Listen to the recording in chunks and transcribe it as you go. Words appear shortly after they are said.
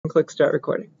click start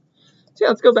recording. So yeah,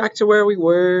 let's go back to where we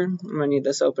were. I'm going to need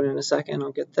this open in a second.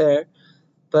 I'll get there.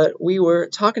 But we were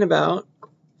talking about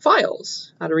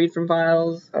files, how to read from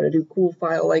files, how to do cool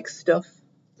file-like stuff.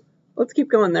 Let's keep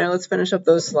going there. Let's finish up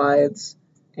those slides,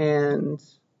 and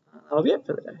that'll be it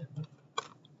for the day.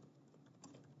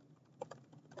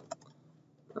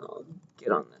 I'll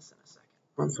get on this in a second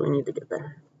once we need to get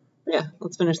there. But yeah,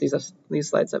 let's finish these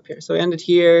slides up here. So we ended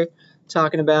here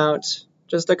talking about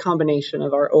just a combination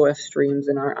of our OF streams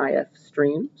and our IF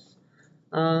streams.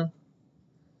 I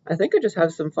think I just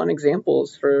have some fun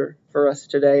examples for us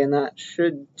today, and that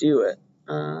should do it.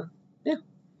 Yeah.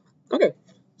 Okay.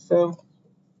 So,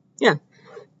 yeah.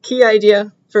 Key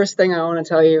idea, first thing I want to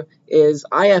tell you is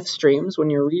IF streams, when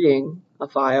you're reading a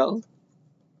file,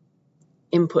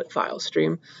 input file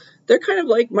stream, they're kind of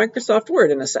like Microsoft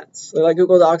Word in a sense. They're like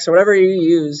Google Docs or whatever you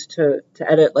use to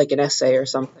edit like an essay or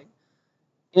something.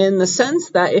 In the sense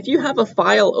that if you have a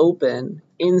file open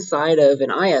inside of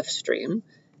an IF stream,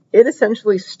 it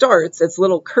essentially starts its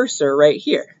little cursor right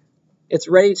here. It's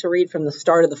ready to read from the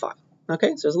start of the file.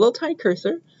 Okay, so there's a little tiny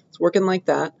cursor. It's working like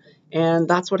that, and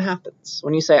that's what happens.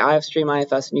 When you say IF stream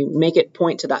IFS and you make it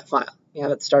point to that file, you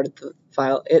have it start at the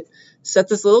file, it sets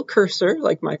this little cursor,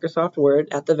 like Microsoft Word,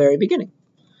 at the very beginning.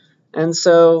 And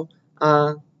so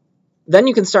then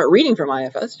you can start reading from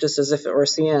IFS, just as if it were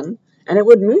CN, and it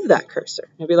would move that cursor.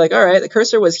 It'd be like, all right, the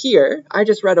cursor was here. I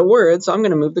just read a word, so I'm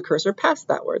going to move the cursor past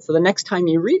that word. So the next time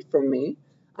you read from me,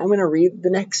 I'm going to read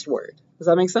the next word. Does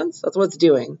that make sense? That's what it's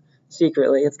doing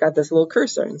secretly. It's got this little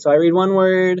cursor. And so I read one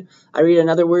word, I read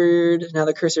another word, now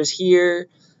the cursor's here.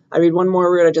 I read one more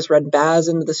word, I just read Baz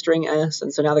into the string S,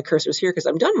 and so now the cursor's here because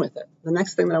I'm done with it. The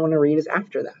next thing that I want to read is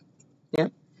after that. Yeah?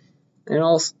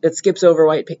 And it skips over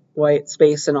white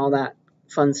space and all that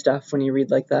fun stuff when you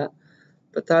read like that.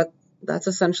 But that's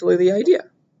essentially the idea,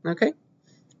 okay?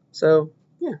 So,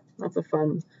 yeah, that's a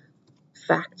fun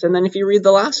fact. And then if you read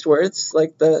the last words,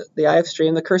 like the IF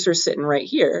stream, the cursor's sitting right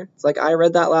here. It's like, I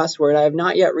read that last word. I have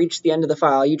not yet reached the end of the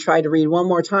file. You try to read one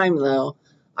more time, though.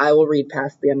 I will read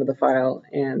past the end of the file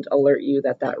and alert you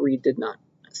that that read did not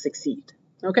succeed,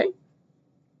 okay?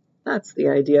 That's the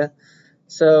idea.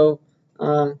 So,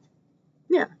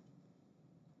 yeah.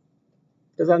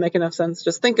 Does that make enough sense?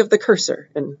 Just think of the cursor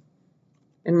in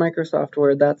Microsoft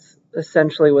Word. That's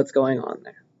essentially what's going on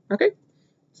there. Okay,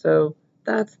 so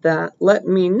that's that. Let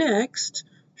me next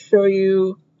show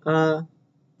you an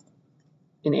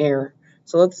error.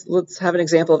 So let's have an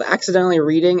example of accidentally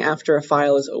reading after a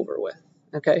file is over with.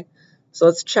 Okay, so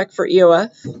let's check for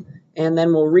EOF, and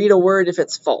then we'll read a word if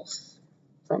it's false,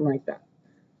 something like that.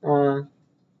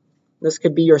 This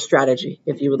could be your strategy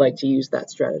if you would like to use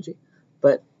that strategy,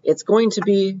 but it's going to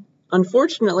be,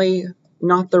 unfortunately,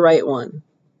 not the right one.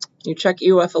 You check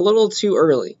EOF a little too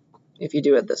early if you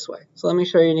do it this way. So let me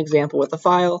show you an example with a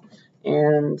file,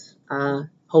 and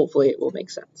hopefully it will make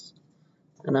sense.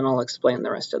 And then I'll explain the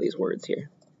rest of these words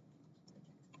here.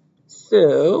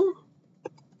 So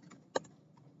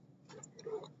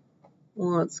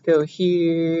let's go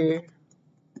here.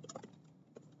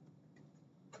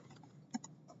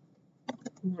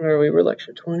 Where are we? We're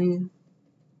lecture 20.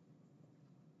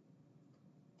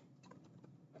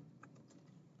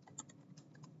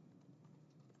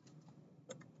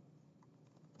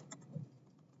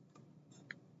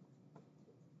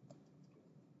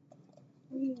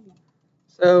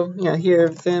 So yeah, here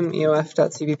vim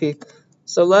eof.cpp.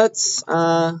 So let's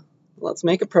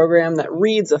make a program that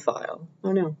reads a file.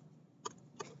 Oh no.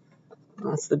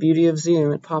 That's the beauty of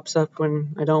Zoom. It pops up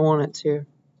when I don't want it to.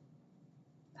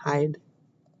 Hide.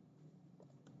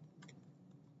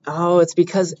 Oh, it's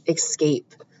because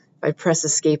escape. If I press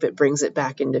escape, it brings it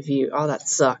back into view. Oh, that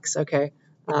sucks. Okay.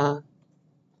 Well,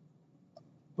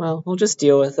 we'll just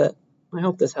deal with it. I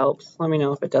hope this helps. Let me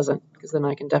know if it doesn't, because then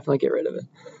I can definitely get rid of it.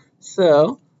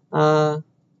 So,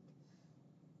 fstream.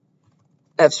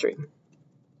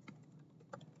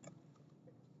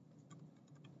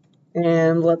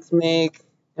 And let's make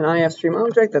an ifstream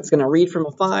object that's going to read from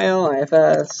a file,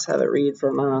 ifs, have it read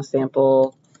from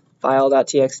sample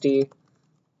file.txt.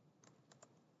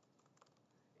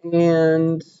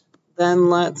 And then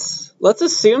let's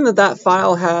assume that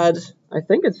file had, I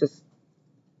think it's just,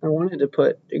 I wanted to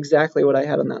put exactly what I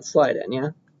had on that slide in, yeah?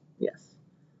 Yes.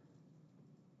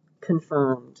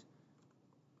 Confirmed.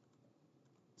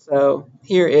 So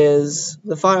here is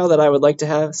the file that I would like to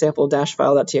have,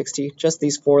 sample-file.txt, just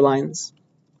these 4 lines.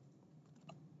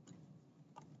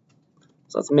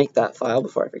 So let's make that file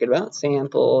before I forget about it,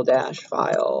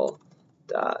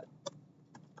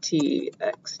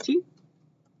 sample-file.txt.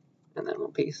 And then we'll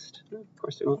paste, of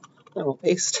course we won't, then we'll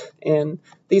paste in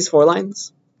these 4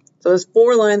 lines. So there's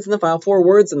 4 lines in the file, 4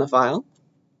 words in the file.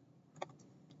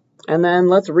 And then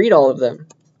let's read all of them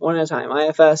one at a time.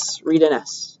 IFS, read in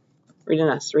S. Read in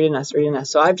S, read in S, read in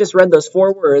S. So I've just read those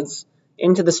 4 words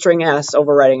into the string S,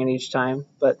 overwriting it each time.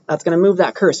 But that's going to move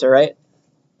that cursor, right?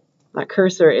 That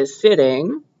cursor is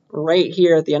sitting right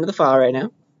here at the end of the file right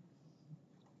now.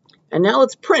 And now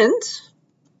let's print,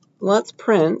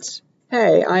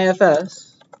 hey,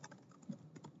 IFS,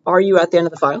 are you at the end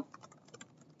of the file?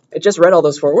 It just read all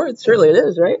those 4 words. Surely it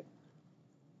is, right?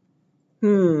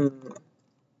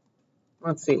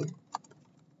 Let's see.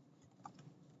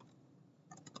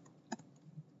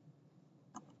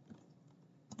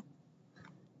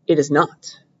 It is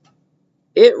not.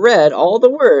 It read all the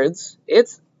words.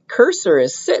 Its cursor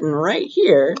is sitting right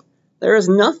here. There is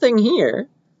nothing here,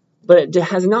 but it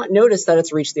has not noticed that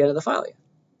it's reached the end of the file yet.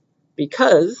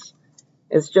 Because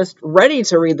it's just ready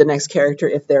to read the next character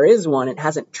if there is one. It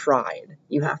hasn't tried.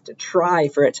 You have to try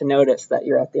for it to notice that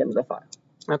you're at the end of the file.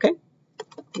 Okay?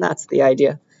 That's the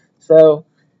idea. So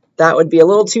that would be a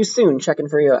little too soon checking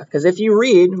for UF. Because if you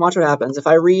read, watch what happens. If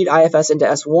I read IFS into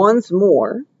S once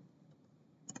more,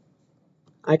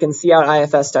 I can see out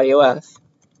ifs.eof.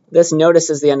 This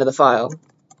notices the end of the file.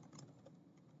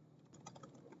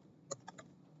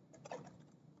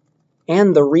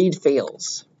 And the read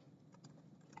fails.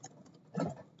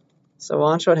 So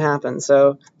watch what happens.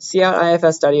 So see out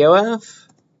ifs.eof.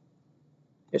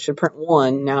 It should print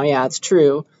 1. Now, yeah, it's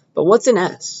true. But what's in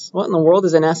S? What in the world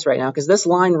is in S right now? Because this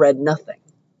line read nothing,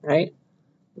 right?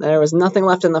 There was nothing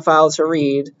left in the file to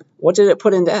read. What did it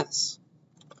put into S?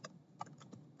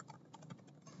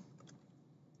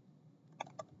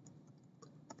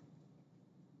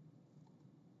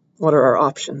 What are our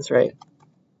options, right?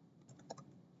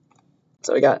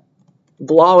 So we got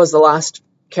blah was the last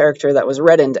character that was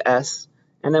read into S,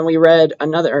 and then we read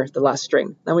another, the last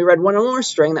string. Then we read one more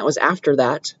string that was after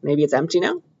that. Maybe it's empty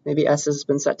now? Maybe S has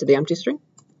been set to the empty string?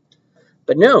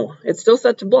 But no, it's still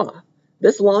set to blah.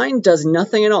 This line does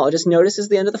nothing at all. It just notices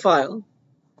the end of the file.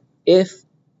 If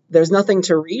there's nothing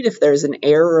to read, if there's an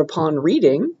error upon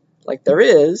reading, like there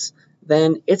is,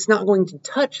 then it's not going to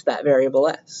touch that variable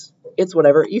S. It's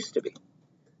whatever it used to be.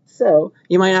 So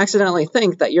you might accidentally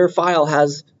think that your file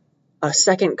has a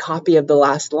second copy of the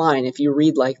last line if you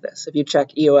read like this, if you check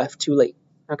EOF too late.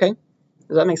 Okay?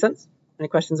 Does that make sense? Any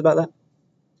questions about that?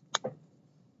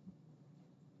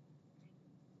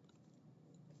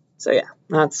 So yeah,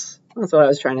 that's what I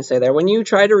was trying to say there. When you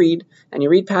try to read and you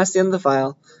read past the end of the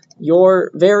file,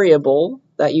 your variable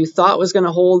that you thought was going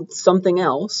to hold something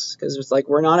else, because it's like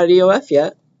we're not at EOF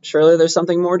yet, surely there's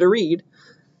something more to read,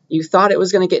 you thought it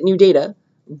was going to get new data,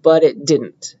 but it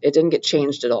didn't. It didn't get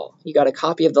changed at all. You got a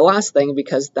copy of the last thing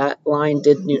because that line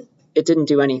didn't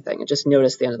do anything. It just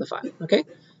noticed the end of the file. Okay?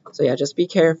 So yeah, just be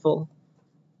careful.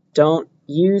 Don't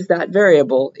use that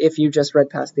variable if you just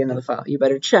read past the end of the file. You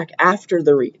better check after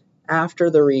the read. After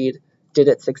the read, did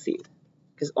it succeed?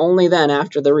 Because only then,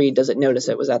 after the read, does it notice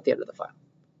it was at the end of the file.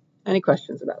 Any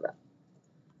questions about that?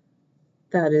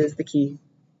 That is the key.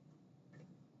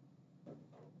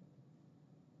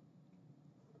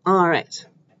 All right.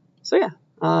 So yeah,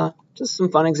 just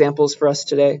some fun examples for us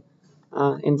today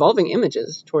involving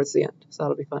images towards the end. So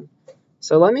that'll be fun.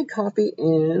 So let me copy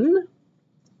in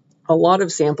a lot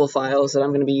of sample files that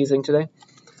I'm going to be using today.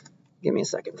 Give me a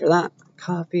second for that.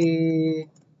 Copy.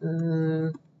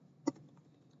 Can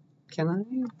I?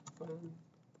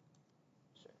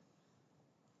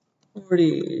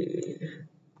 40.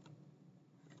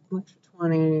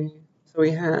 20. So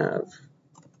we have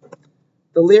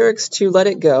the lyrics to Let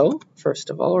It Go.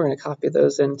 First of all, we're going to copy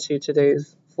those into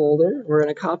today's folder. We're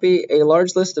going to copy a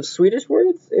large list of Swedish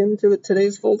words into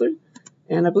today's folder.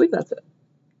 And I believe that's it.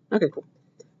 Okay, cool.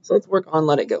 So let's work on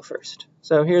Let It Go first.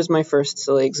 So here's my first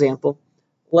silly example.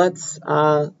 Let's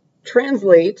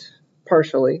translate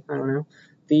partially, I don't know,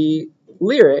 the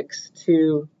lyrics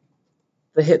to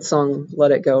the hit song Let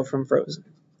It Go from Frozen.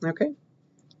 Okay?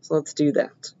 So let's do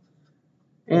that.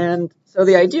 And so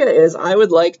the idea is I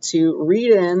would like to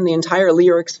read in the entire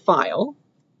lyrics file.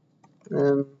 I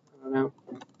don't know,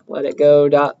 let it go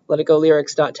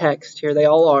lyrics.txt, here they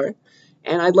all are.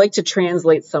 And I'd like to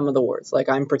translate some of the words, like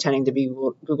I'm pretending to be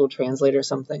Google Translate or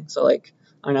something. So like,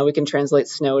 I don't know, we can translate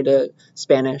snow to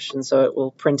Spanish, and so it will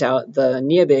print out the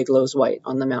nieve glows white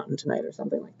on the mountain tonight or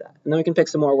something like that. And then we can pick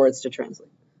some more words to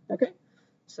translate. Okay?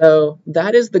 So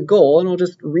that is the goal, and we'll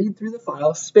just read through the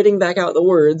file, spitting back out the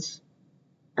words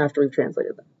after we've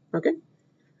translated them. Okay?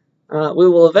 We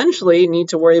will eventually need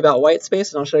to worry about white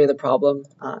space, and I'll show you the problem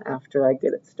after I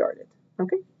get it started.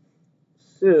 Okay?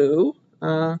 So,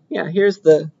 yeah, here's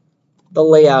the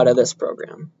layout of this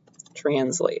program.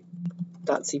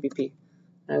 Translate.cpp.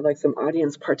 I'd like some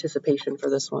audience participation for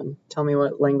this one. Tell me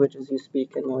what languages you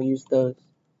speak, and we'll use those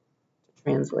to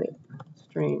translate.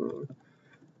 String.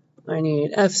 I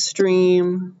need F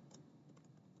stream,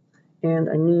 and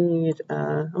I need,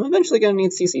 I'm eventually going to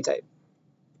need CC type.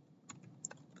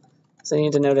 So I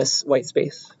need to notice white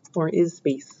space, or is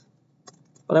space,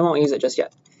 but I won't use it just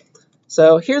yet.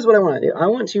 So here's what I want to do. I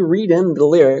want to read in the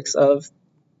lyrics of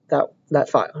that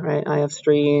file, right?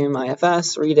 ifstream,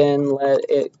 ifs, read in, let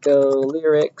it go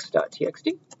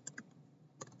lyrics.txt.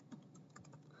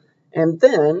 And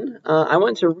then I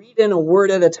want to read in a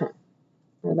word at a time.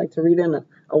 I'd like to read in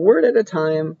a word at a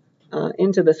time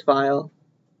into this file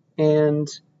and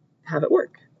have it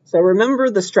work. So remember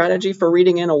the strategy for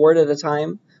reading in a word at a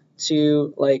time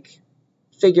to like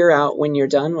figure out when you're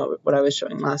done, what I was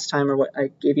showing last time or what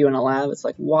I gave you in a lab. It's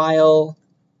like while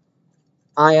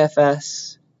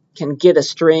ifs can get a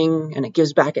string and it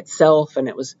gives back itself and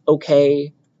it was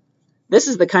okay. This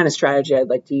is the kind of strategy I'd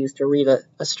like to use to read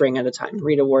a string at a time,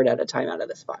 read a word at a time out of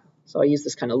this file. So I use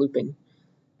this kind of looping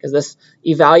because this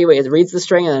reads the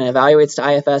string and then evaluates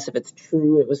to ifs. If it's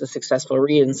true, it was a successful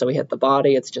read, and so we hit the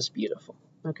body. It's just beautiful.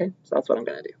 Okay, so that's what I'm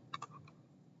going to do.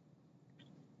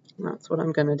 That's what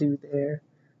I'm going to do there.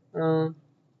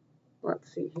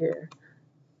 Let's see here.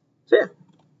 So yeah,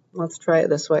 let's try it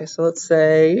this way. So let's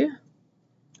say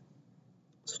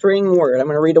string word. I'm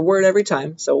going to read a word every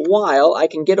time. So while I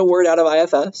can get a word out of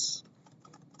ifs,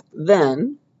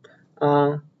 then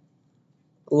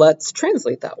let's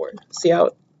translate that word. See how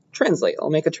it translate. I'll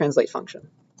make a translate function.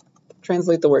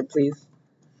 Translate the word, please.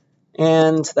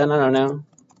 And then, I don't know,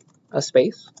 a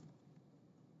space.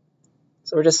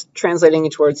 So we're just translating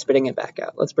each word, spitting it back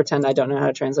out. Let's pretend I don't know how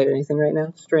to translate anything right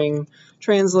now. String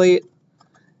translate.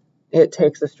 It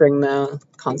takes a string now,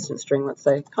 constant string, let's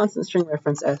say. Constant string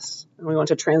reference S. And we want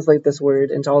to translate this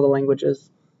word into all the languages.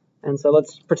 And so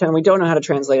let's pretend we don't know how to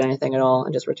translate anything at all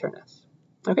and just return S.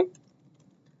 Okay?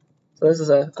 So this is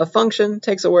a function,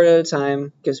 takes a word at a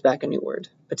time, gives back a new word,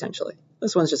 potentially.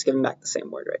 This one's just giving back the same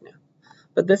word right now.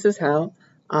 But this is how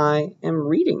I am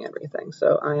reading everything.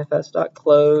 So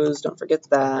ifs.close, don't forget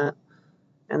that.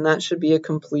 And that should be a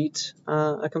complete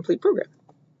program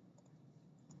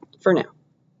for now.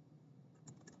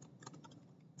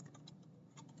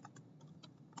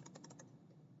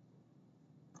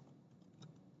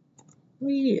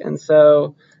 And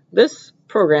so this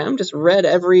program just read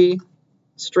every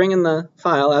string in the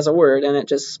file as a word, and it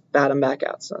just spat them back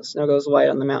out. So snow goes white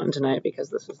on the mountain tonight because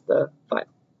this is the file,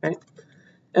 right?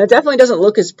 And it definitely doesn't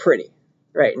look as pretty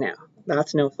right now.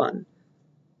 That's no fun.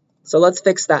 So let's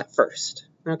fix that first,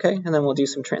 okay? And then we'll do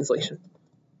some translation.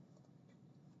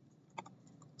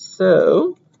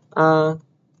 So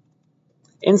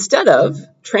instead of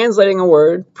translating a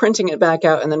word, printing it back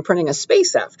out, and then printing a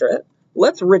space after it,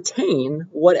 let's retain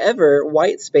whatever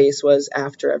white space was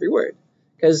after every word,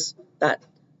 because that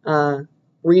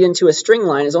read into a string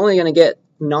line is only going to get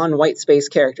non-white space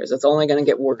characters. It's only going to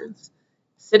get words.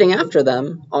 Sitting after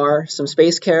them are some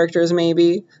space characters,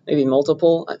 maybe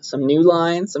multiple, some new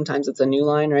lines. Sometimes it's a new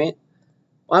line, right?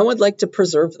 Well, I would like to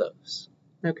preserve those.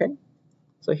 Okay,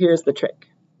 so here's the trick.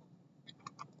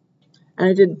 And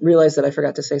I did realize that I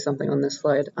forgot to say something on this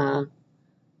slide.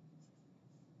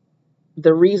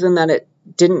 The reason that it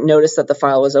didn't notice that the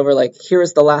file was over, like here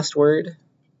is the last word,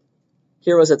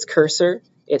 here was its cursor,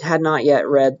 it had not yet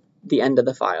read the end of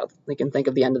the file. We can think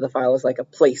of the end of the file as like a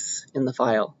place in the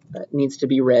file that needs to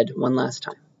be read one last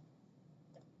time.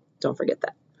 Don't forget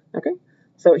that. Okay,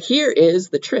 so here is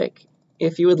the trick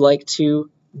if you would like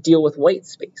to deal with white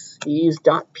space. You use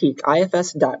 .peek,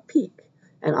 ifs.peek,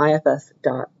 and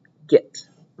ifs.get.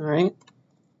 All right.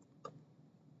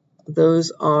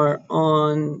 Those are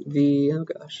on the, oh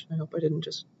gosh, I hope I didn't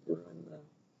just ruin the,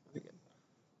 okay, good.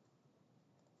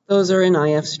 Those are in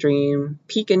ifstream,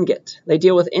 peek and get. They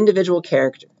deal with individual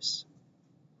characters.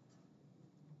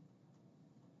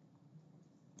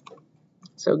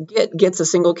 So get gets a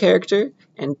single character,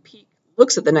 and peek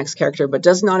looks at the next character but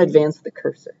does not advance the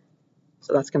cursor.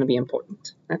 So that's going to be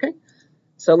important, okay?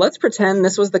 So let's pretend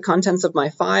this was the contents of my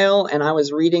file and I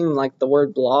was reading like the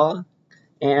word blah,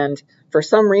 and for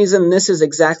some reason this is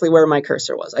exactly where my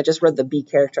cursor was. I just read the B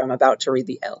character, I'm about to read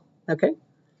the L, okay?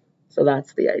 So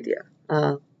that's the idea.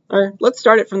 Or let's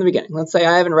start it from the beginning. Let's say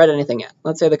I haven't read anything yet.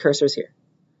 Let's say the cursor's here.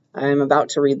 I'm about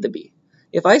to read the B.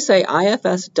 If I say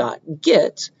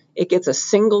ifs.get, it gets a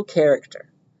single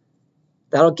character.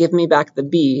 That'll give me back the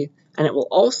B, and it will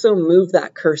also move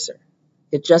that cursor.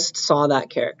 It just saw that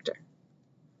character.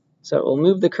 So it will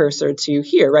move the cursor to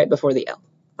here, right before the L.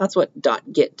 That's what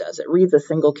 .get does. It reads a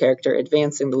single character,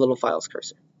 advancing the little file's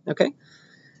cursor. Okay?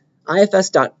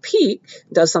 ifs.peak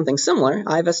does something similar.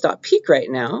 ifs.peak right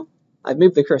now, I've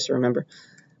moved the cursor, remember,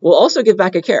 will also give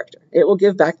back a character. It will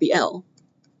give back the L,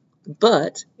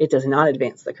 but it does not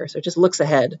advance the cursor. It just looks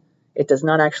ahead. It does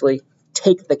not actually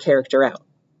take the character out.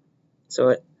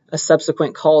 So a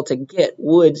subsequent call to get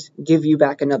would give you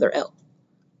back another L.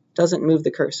 Doesn't move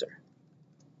the cursor.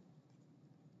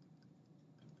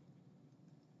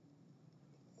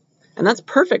 And that's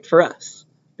perfect for us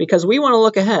because we want to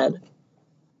look ahead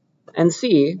and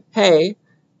see, hey,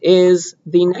 is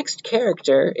the next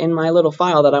character in my little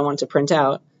file that I want to print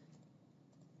out,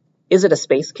 is it a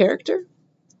space character?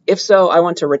 If so, I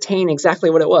want to retain exactly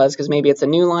what it was because maybe it's a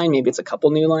new line, maybe it's a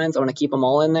couple new lines, I want to keep them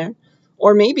all in there.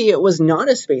 Or maybe it was not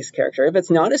a space character. If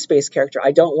it's not a space character,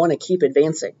 I don't want to keep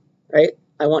advancing, right?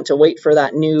 I want to wait for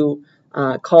that new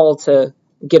call to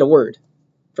get a word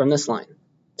from this line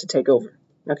to take over.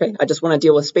 Okay, I just want to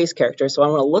deal with space characters, so I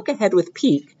want to look ahead with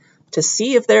peak to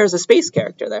see if there's a space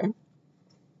character there.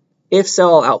 If so,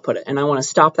 I'll output it, and I want to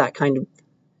stop that kind of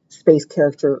space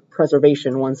character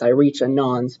preservation once I reach a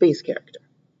non-space character.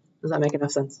 Does that make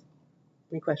enough sense?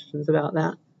 Any questions about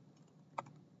that?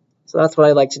 So that's what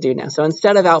I like to do now. So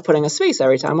instead of outputting a space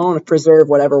every time, I want to preserve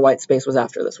whatever white space was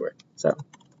after this word. So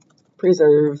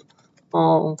preserve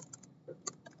all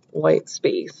white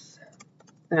space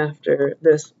after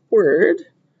this word.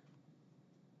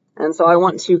 And so I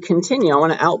want to continue. I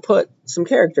want to output some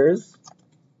characters.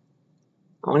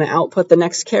 I want to output the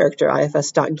next character,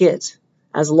 ifs.get,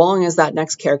 as long as that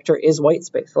next character is white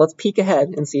space. So let's peek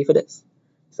ahead and see if it is.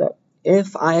 So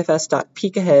if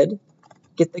ifs.peek ahead,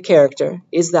 get the character,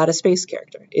 is that a space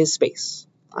character? Is space,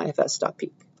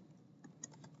 ifs.peek.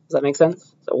 Does that make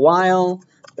sense? So while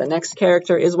the next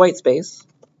character is white space,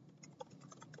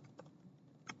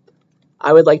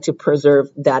 I would like to preserve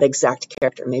that exact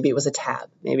character. Maybe it was a tab,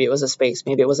 maybe it was a space,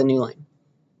 maybe it was a new line.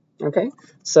 Okay,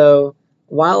 so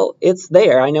while it's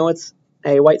there, I know it's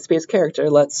a white space character.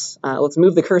 Let's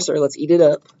move the cursor. Let's eat it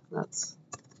up. That's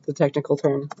the technical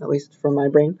term, at least from my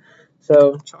brain.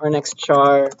 So char next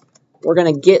char, we're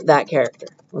going to get that character.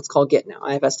 Let's call get now,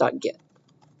 ifs.get.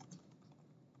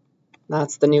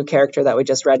 That's the new character that we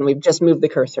just read, and we've just moved the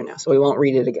cursor now, so we won't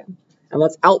read it again. And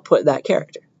let's output that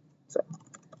character. So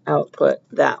output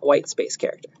that white space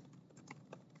character.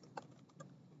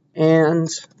 And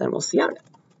then we'll see out it.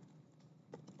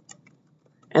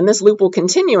 And this loop will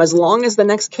continue as long as the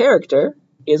next character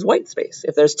is white space.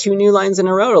 If there's two new lines in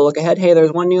a row, it'll look ahead, hey,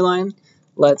 there's one new line.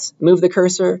 Let's move the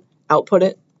cursor, output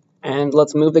it, and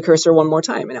let's move the cursor one more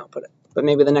time and output it. But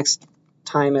maybe the next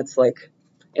time it's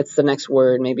the next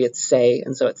word, maybe it's say,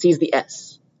 and so it sees the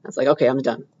S. It's like, okay, I'm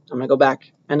done. I'm going to go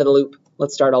back, end of the loop.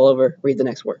 Let's start all over, read the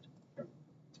next word.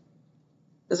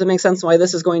 Does it make sense why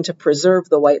this is going to preserve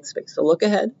the white space? So look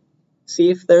ahead, see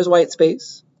if there's white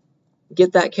space,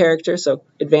 get that character, so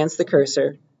advance the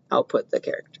cursor, output the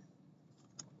character.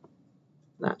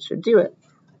 That should do it.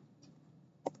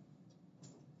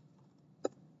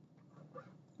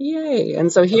 Yay!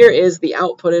 And so here is the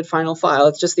outputted final file.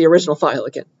 It's just the original file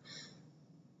again.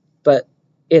 But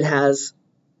it has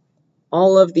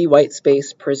all of the white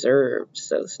space preserved.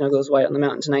 So the snow goes white on the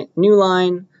mountain tonight. New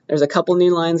line. There's a couple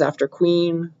new lines after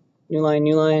queen. New line,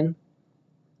 new line.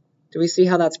 Do we see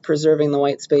how that's preserving the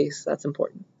white space? That's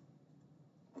important.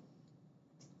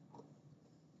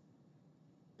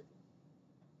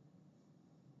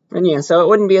 And yeah, so it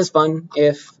wouldn't be as fun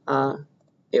if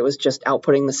it was just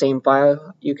outputting the same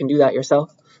file. You can do that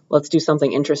yourself. Let's do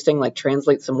something interesting like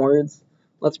translate some words.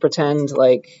 Let's pretend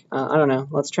like, I don't know,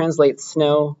 let's translate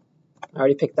snow. I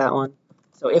already picked that one.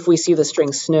 So if we see the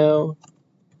string snow,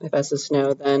 if S is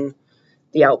snow, then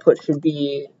the output should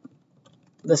be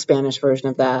the Spanish version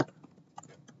of that.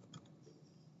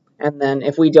 And then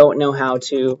if we don't know how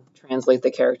to translate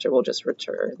the character, we'll just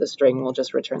return the string, we'll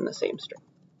just return the same string.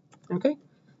 Okay?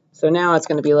 So now it's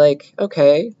going to be like,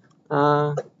 okay,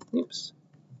 oops.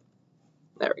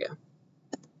 There we go.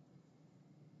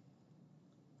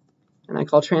 And I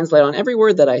call translate on every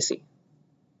word that I see.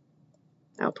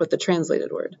 Output the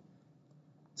translated word.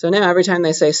 So now every time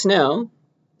they say snow,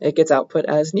 it gets output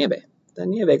as nieve. The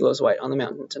nieve glows white on the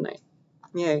mountain tonight.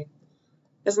 Yay.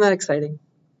 Isn't that exciting?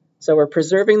 So we're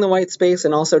preserving the white space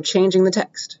and also changing the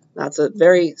text. That's a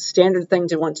very standard thing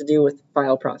to want to do with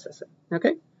file processing.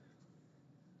 Okay?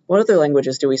 What other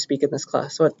languages do we speak in this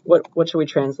class? What should we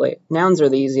translate? Nouns are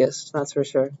the easiest, that's for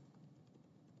sure.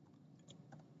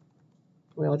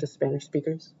 We all just Spanish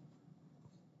speakers?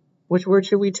 Which word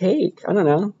should we take? I don't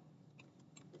know.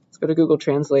 Let's go to Google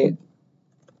Translate.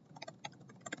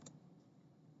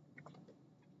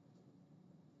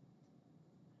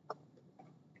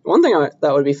 One thing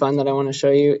that would be fun that I want to show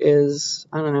you is,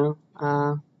 I don't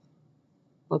know,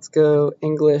 let's go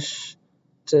English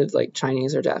to like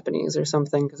Chinese or Japanese or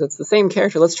something, because it's the same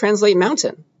character. Let's translate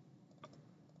mountain.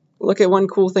 Look at one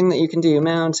cool thing that you can do.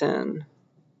 Mountain.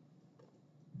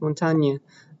 Montagne.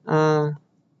 Let's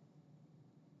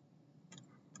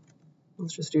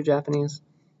just do Japanese.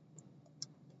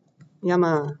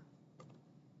 Yama.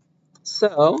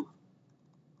 So,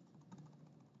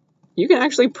 you can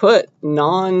actually put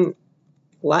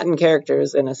non-Latin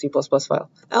characters in a C++ file.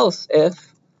 Else,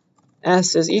 if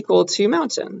s is equal to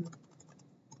mountain,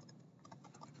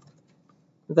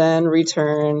 then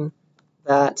return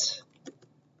that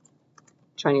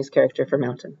Chinese character for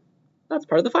mountain. That's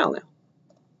part of the file now.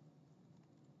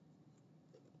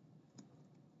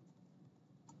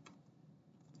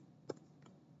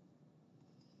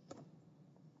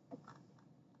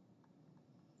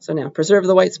 So now, preserve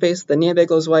the white space. The niebe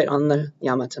glows white on the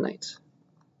Yama tonight.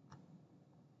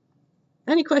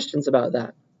 Any questions about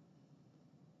that?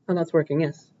 Oh, that's working,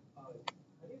 yes.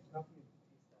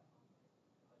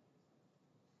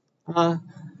 I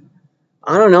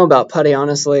don't know about PuTTY,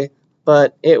 honestly,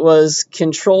 but it was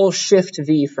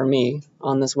Control-Shift-V for me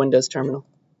on this Windows terminal.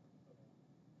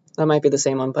 That might be the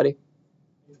same on PuTTY.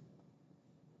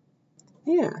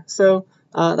 Yeah, so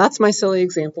that's my silly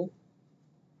example.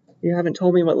 You haven't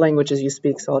told me what languages you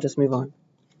speak, so I'll just move on.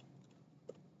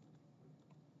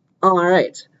 All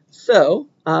right, so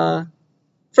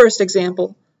first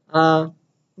example,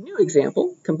 new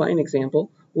example, combined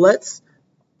example. Let's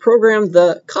program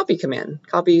the copy command.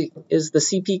 Copy is the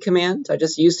CP command. I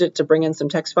just used it to bring in some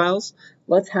text files.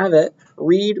 Let's have it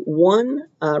read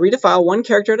a file one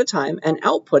character at a time and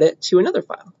output it to another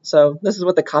file. So this is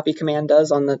what the copy command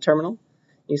does on the terminal.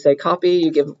 You say copy,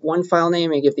 you give one file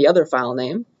name, you give the other file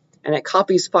name, and it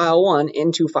copies file 1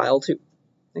 into file 2.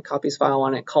 It copies file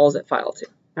 1, it calls it file 2.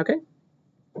 Okay?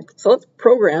 So let's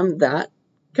program that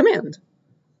command.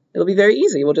 It'll be very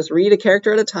easy. We'll just read a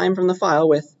character at a time from the file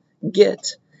with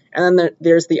get, and then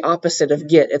there's the opposite of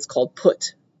get. It's called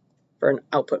put for an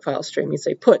output file stream. You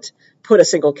say put a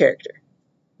single character.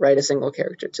 Write a single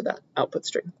character to that output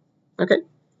stream. Okay?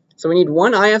 So we need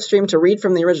one IF stream to read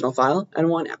from the original file and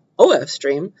one OF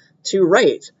stream to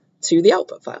write to the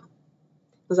output file.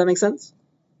 Does that make sense?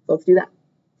 Let's do that.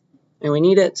 And we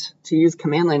need it to use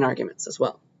command line arguments as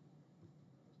well.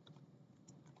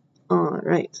 All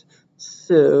right.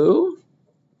 So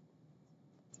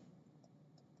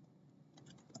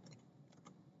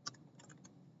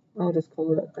I'll just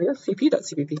call it, I guess,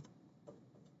 cp.cpp.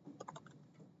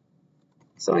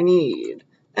 So I need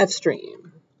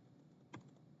fstream.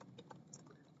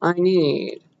 I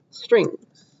need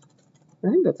strings. I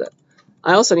think that's it.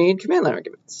 I also need command line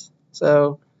arguments.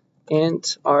 So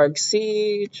int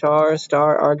argc, char,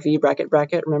 star, argv, bracket,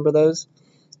 bracket, remember those?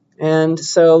 And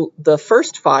so the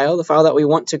first file, the file that we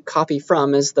want to copy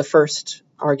from, is the first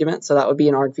argument. So that would be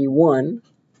an argv1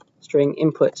 string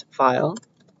input file.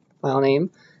 File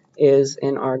name is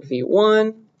in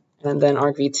argv1, and then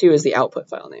argv2 is the output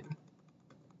file name.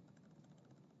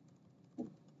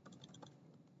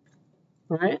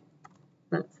 All right,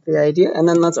 that's the idea. And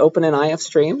then let's open an IF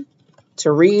stream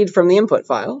to read from the input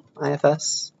file,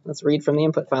 IFS. Let's read from the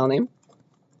input file name.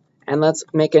 And let's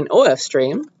make an OF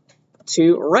stream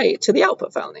to write to the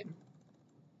output file name.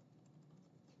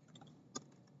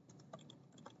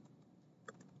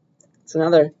 So now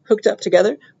they're hooked up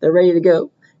together, they're ready to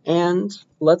go, and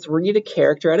let's read a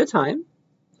character at a time.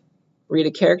 Read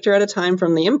a character at a time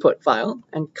from the input file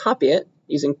and copy it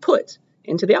using put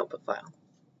into the output file.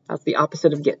 That's the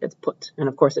opposite of get, it's put. And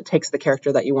of course it takes the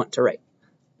character that you want to write,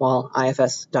 while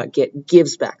ifs.get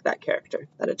gives back that character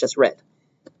that it just read.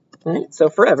 All right, so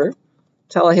forever,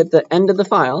 till I hit the end of the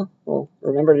file. We'll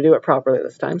remember to do it properly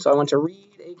this time. So I want to read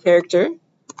a character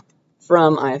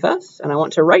from IFS, and I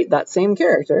want to write that same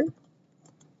character,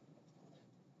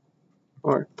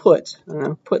 or put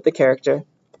the character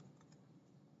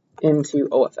into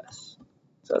OFS.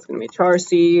 So it's going to be char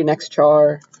c, next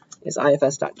char is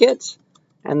ifs.get,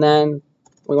 and then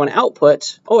we want to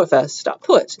output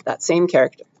ofs.put, that same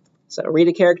character. So read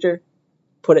a character,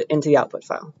 put it into the output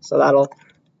file. So that'll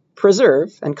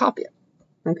preserve and copy it.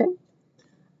 Okay?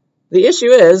 The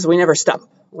issue is we never stop.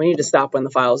 We need to stop when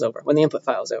the file is over, when the input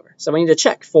file is over. So we need to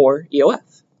check for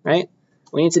EOF, right?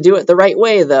 We need to do it the right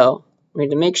way, though. We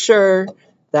need to make sure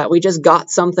that we just got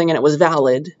something and it was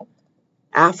valid.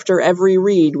 After every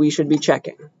read, we should be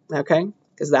checking, okay?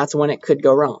 Because that's when it could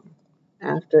go wrong,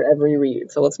 after every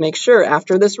read. So let's make sure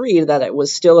after this read that it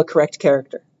was still a correct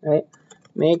character, right?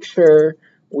 Make sure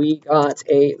we got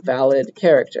a valid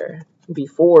character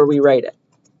before we write it,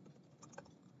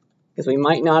 because we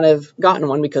might not have gotten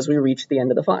one because we reached the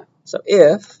end of the file. So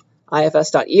if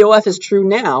ifs.eof is true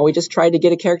now. We just tried to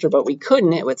get a character, but we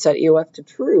couldn't. It would set eof to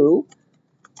true.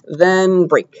 Then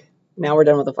break. Now we're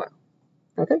done with the file.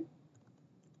 Okay?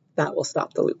 That will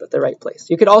stop the loop at the right place.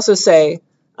 You could also say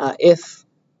if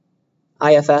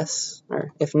ifs,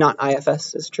 or if not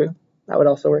ifs is true. That would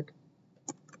also work.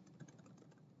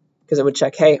 Because it would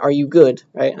check, hey, are you good?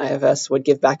 Right? ifs would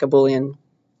give back a Boolean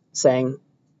saying,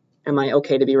 am I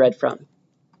okay to be read from?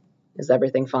 Is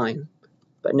everything fine?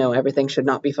 But no, everything should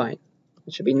not be fine.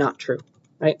 It should be not true,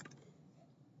 right?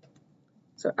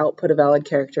 So output a valid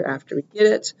character after we get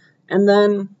it. And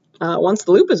then once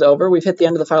the loop is over, we've hit the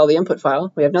end of the file, the input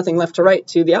file. We have nothing left to write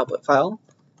to the output file.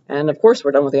 And of course,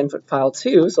 we're done with the input file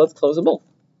too, so let's close a both.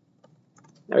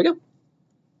 There we go.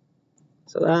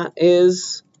 So that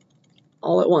is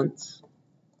all at once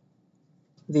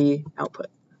the output.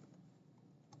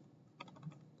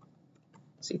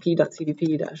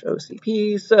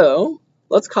 cp.cpp-ocp. So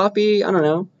let's copy, I don't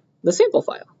know, the sample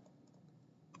file.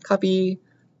 Copy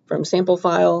from sample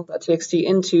file.txt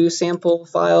into sample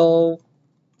file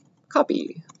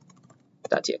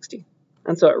copy.txt.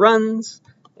 And so it runs,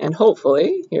 and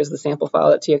hopefully, here's the sample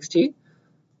file.txt.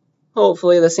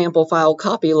 Hopefully the sample file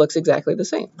copy looks exactly the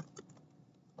same.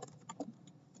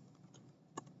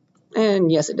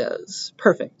 And yes, it does.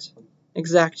 Perfect.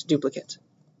 Exact duplicate.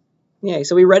 Yay,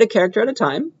 so we read a character at a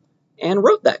time and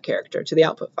wrote that character to the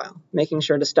output file, making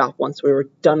sure to stop once we were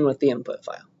done with the input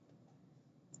file.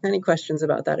 Any questions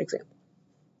about that example?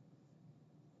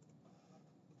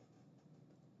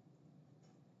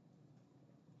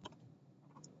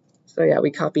 So yeah,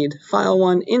 we copied file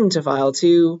 1 into file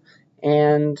 2,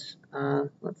 and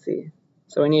let's see.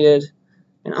 So we needed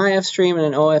an IF stream and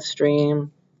an OF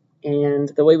stream, and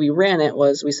the way we ran it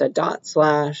was we said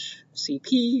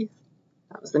 ./cp,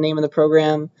 that was the name of the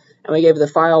program, and we gave the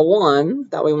file 1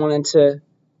 that we wanted to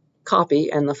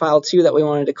copy and the file 2 that we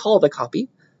wanted to call the copy.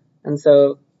 And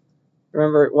so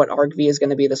remember what argv is going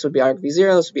to be. This would be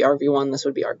argv0, this would be argv1, this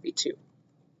would be argv2.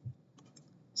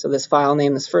 So this file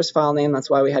name, this first file name, that's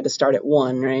why we had to start at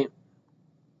 1, right?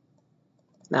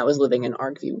 That was living in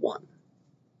argv1.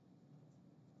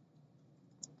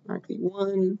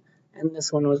 argv1, and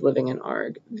this one was living in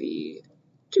argv2.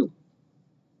 All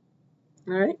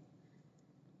right.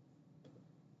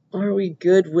 Are we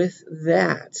good with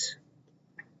that?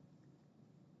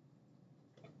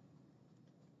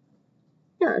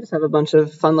 Yeah, I just have a bunch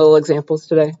of fun little examples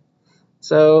today.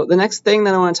 So the next thing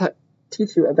that I want to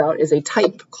teach you about is a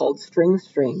type called string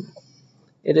string.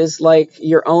 It is like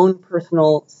your own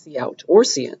personal cout or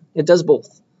cin. It does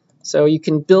both. So you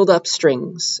can build up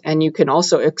strings, and you can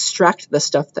also extract the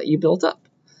stuff that you built up.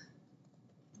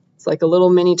 It's like a little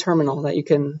mini terminal that you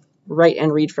can write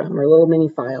and read from, or a little mini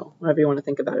file, whatever you want to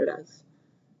think about it as.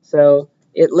 So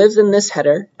it lives in this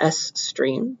header,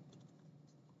 s_stream.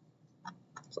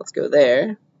 So let's go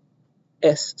there,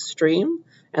 s_stream,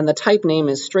 and the type name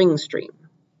is string stream.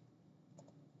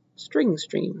 String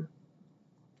stream.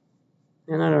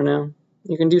 And I don't know,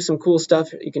 you can do some cool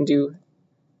stuff. You can do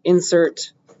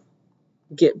insert,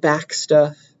 get back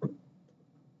stuff,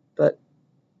 but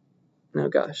no,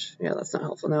 gosh, yeah, that's not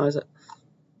helpful now, is it?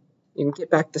 You can get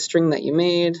back the string that you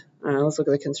made. I don't know, let's look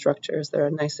at the constructor. Is there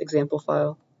a nice example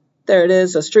file? There it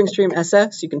is, a string stream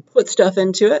ss. You can put stuff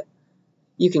into it.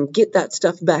 You can get that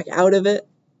stuff back out of it.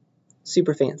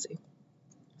 Super fancy.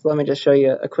 So let me just show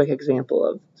you a quick example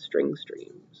of string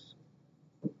streams.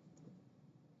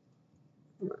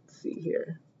 Let's see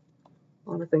here.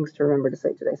 A lot of things to remember to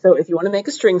say today. So if you want to make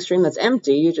a string stream that's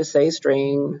empty, you just say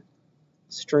string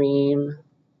stream.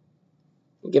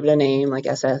 You give it a name like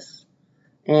ss.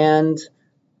 And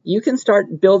you can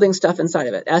start building stuff inside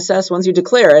of it. ss, once you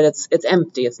declare it, it's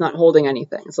empty. It's not holding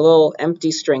anything. It's a little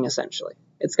empty string, essentially.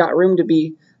 It's got room to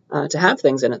be to have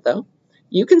things in it, though.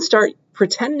 You can start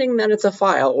pretending that it's a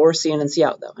file or cin and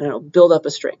cout, though, and it'll build up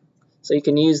a string. So you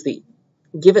can use the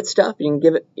give it stuff, you can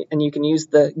give it, and you can use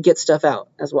the get stuff out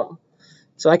as well.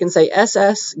 So I can say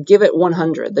ss give it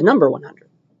 100, the number 100,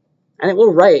 and it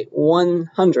will write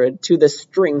 100 to the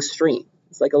string stream.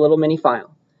 It's like a little mini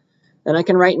file. Then I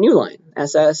can write new line,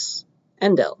 ss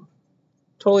endl.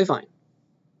 Totally fine.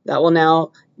 That will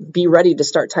now be ready to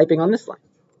start typing on this line.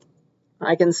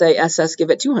 I can say ss give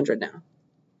it 200 now.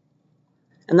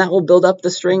 And that will build up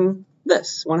the string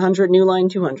this, 100 new line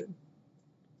 200.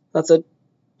 That's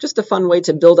just a fun way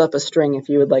to build up a string if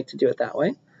you would like to do it that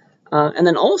way. And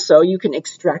then also you can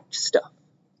extract stuff.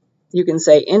 You can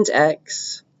say int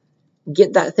x,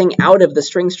 get that thing out of the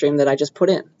string stream that I just put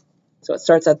in. So it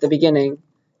starts at the beginning.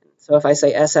 So if I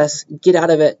say ss get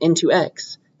out of it into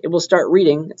x, it will start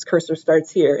reading, its cursor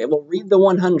starts here, it will read the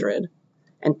 100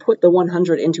 and put the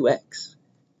 100 into x,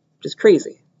 which is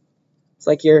crazy. It's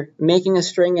like you're making a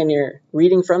string and you're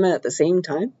reading from it at the same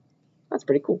time. That's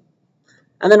pretty cool.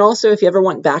 And then also, if you ever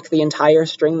want back the entire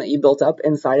string that you built up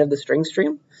inside of the string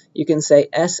stream, you can say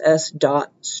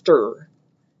ss.stir,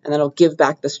 and that'll give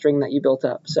back the string that you built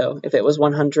up. So if it was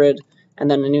 100 and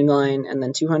then a new line and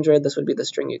then 200, this would be the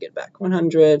string you get back.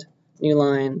 100, new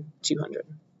line, 200.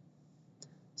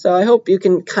 So I hope you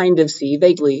can kind of see,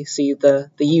 vaguely see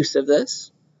the use of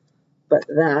this, but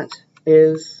that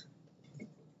is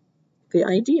the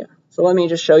idea. So let me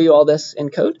just show you all this in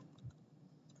code.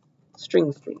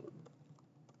 String stream.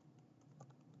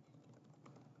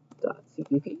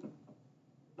 .cpp.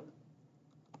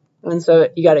 And so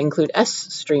you got to include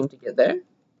s-stream to get there.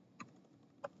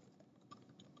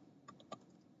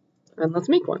 And let's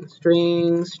make one.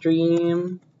 String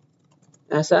stream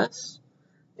ss.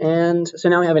 And so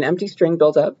now we have an empty string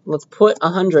built up. Let's put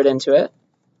 100 into it,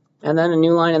 and then a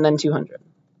new line, and then 200.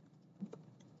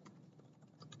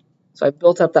 So I've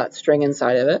built up that string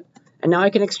inside of it, and now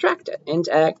I can extract it. Int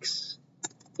x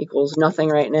equals nothing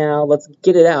right now. Let's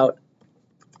get it out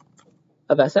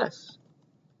of ss.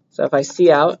 So if I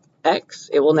see out x,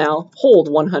 it will now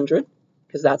hold 100,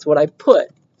 because that's what I put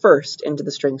first into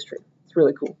the string stream. It's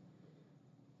really cool.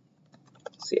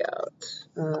 See out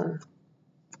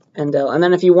endl. And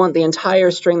then if you want the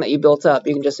entire string that you built up,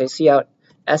 you can just say cout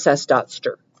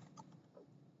ss.stir.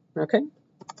 Okay?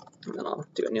 And then I'll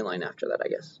do a new line after that, I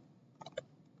guess.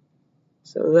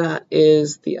 So that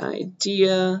is the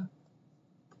idea.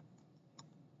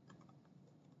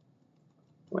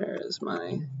 Where is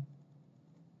my...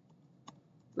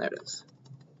 There it is.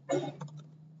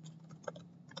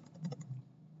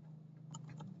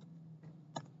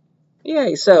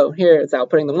 Yay, so here it's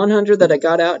outputting the 100 that I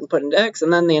got out and put into x,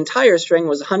 and then the entire string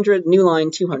was 100, new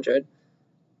line, 200.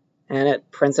 And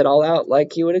it prints it all out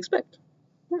like you would expect.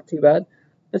 Not too bad.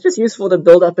 It's just useful to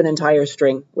build up an entire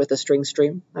string with a string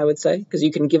stream, I would say, because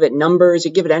you can give it numbers,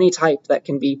 you give it any type that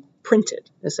can be printed,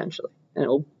 essentially, and it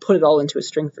will put it all into a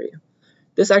string for you.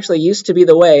 This actually used to be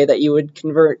the way that you would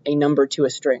convert a number to a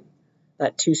string.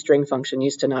 That toString function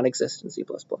used to not exist in C++.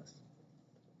 So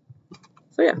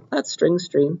yeah, that's string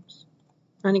streams.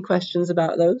 Any questions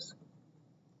about those?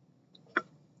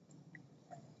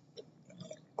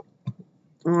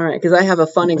 All right, because I have a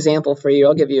fun example for you.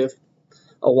 I'll give you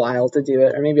a while to do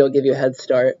it, or maybe I'll give you a head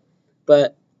start.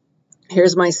 But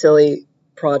here's my silly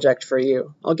project for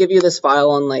you. I'll give you this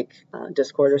file on like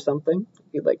Discord or something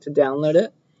if you'd like to download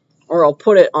it. Or I'll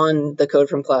put it on the code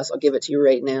from class. I'll give it to you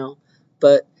right now.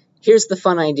 But here's the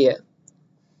fun idea.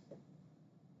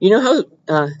 You know how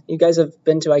you guys have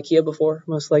been to IKEA before,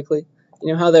 most likely?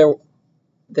 You know how the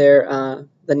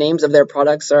names of their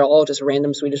products are all just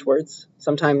random Swedish words,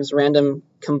 sometimes random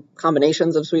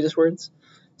combinations of Swedish words.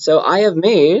 So I have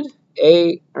made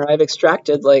I've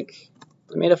extracted I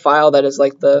made a file that is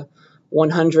like the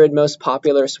 100 most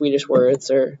popular Swedish words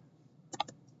or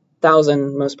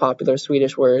 1,000 most popular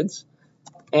Swedish words.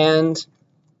 And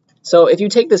so if you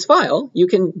take this file, you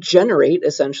can generate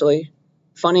essentially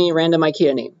funny random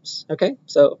IKEA names. Okay,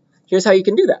 so here's how you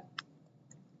can do that.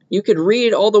 You could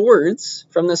read all the words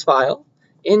from this file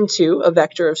into a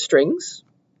vector of strings,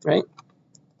 right?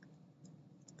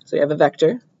 So you have a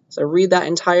vector. So read that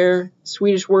entire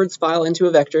Swedish words file into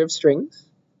a vector of strings.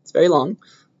 It's very long.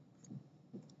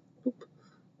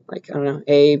 Like, I don't know,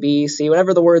 A, B, C,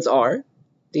 whatever the words are,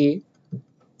 D.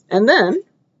 And then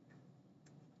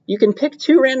you can pick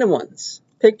two random ones.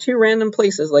 Pick two random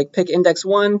places, like pick index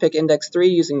 1, pick index 3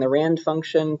 using the rand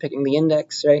function, picking the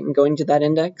index, right, and going to that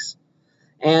index.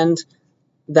 And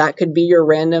that could be your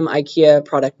random IKEA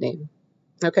product name.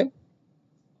 Okay?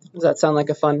 Does that sound like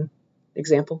a fun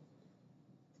example?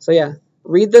 So yeah,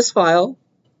 read this file,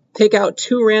 pick out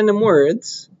two random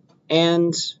words,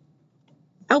 and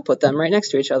output them right next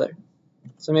to each other.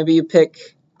 So maybe you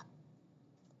pick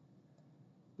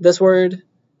this word,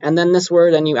 and then this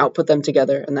word, and you output them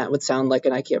together, and that would sound like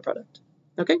an IKEA product.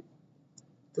 Okay?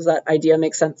 Does that idea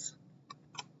make sense?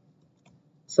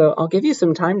 So I'll give you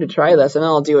some time to try this, and then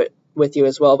I'll do it with you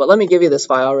as well. But let me give you this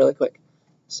file really quick.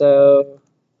 So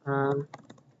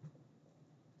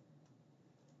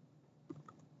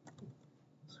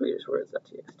Swedish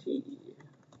words.txt.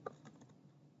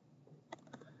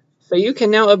 So you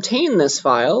can now obtain this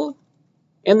file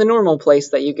in the normal place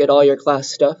that you get all your class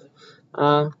stuff.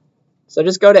 So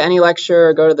just go to any lecture,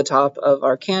 or go to the top of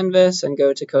our canvas and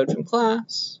go to code from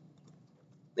class,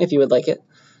 if you would like it.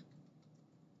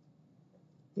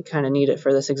 You kind of need it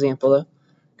for this example though.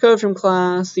 Code from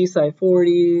class, CSCI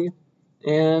 40,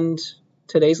 and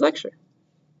today's lecture.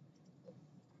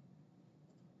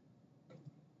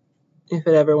 If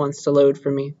it ever wants to load for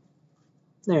me.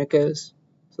 There it goes.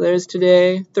 So there's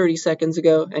today, 30 seconds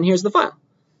ago, and here's the file.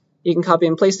 You can copy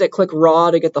and paste it, click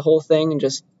raw to get the whole thing and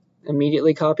just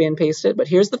immediately copy and paste it. But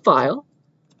here's the file.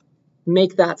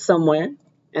 Make that somewhere,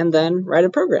 and then write a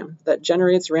program that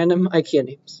generates random IKEA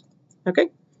names. Okay?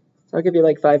 So I'll give you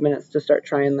like 5 minutes to start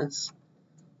trying this.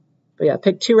 But yeah,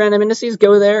 pick 2 random indices,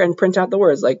 go there and print out the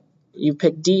words. Like you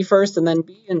pick D first and then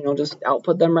B, and you'll just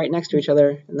output them right next to each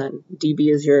other, and then DB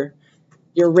is your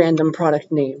random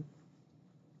product name.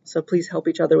 So please help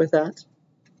each other with that.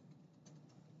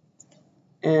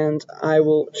 And I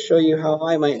will show you how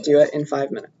I might do it in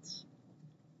 5 minutes.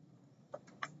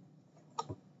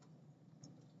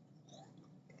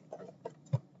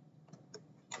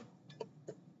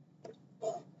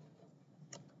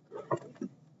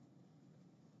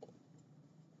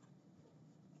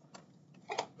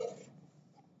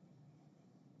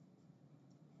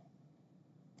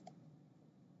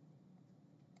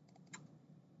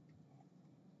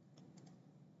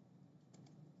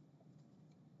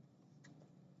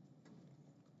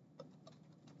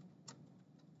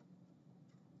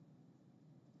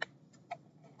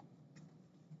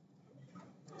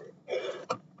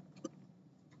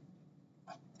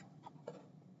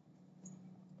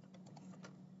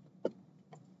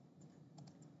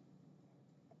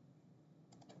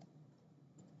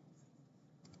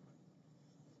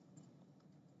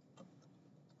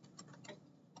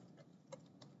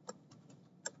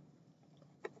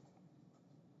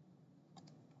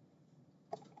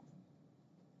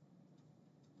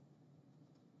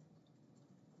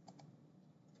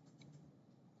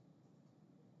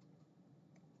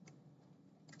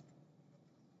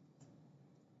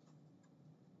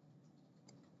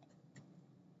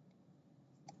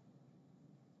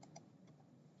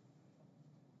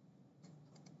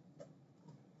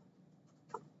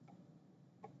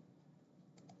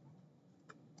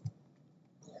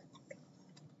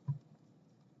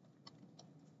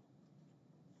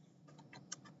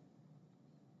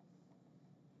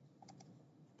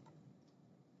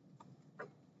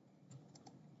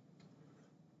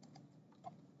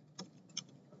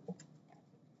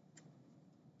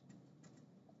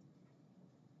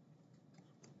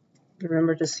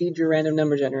 Remember to seed your random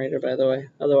number generator, by the way.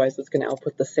 Otherwise, it's going to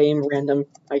output the same random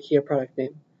IKEA product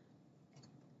name.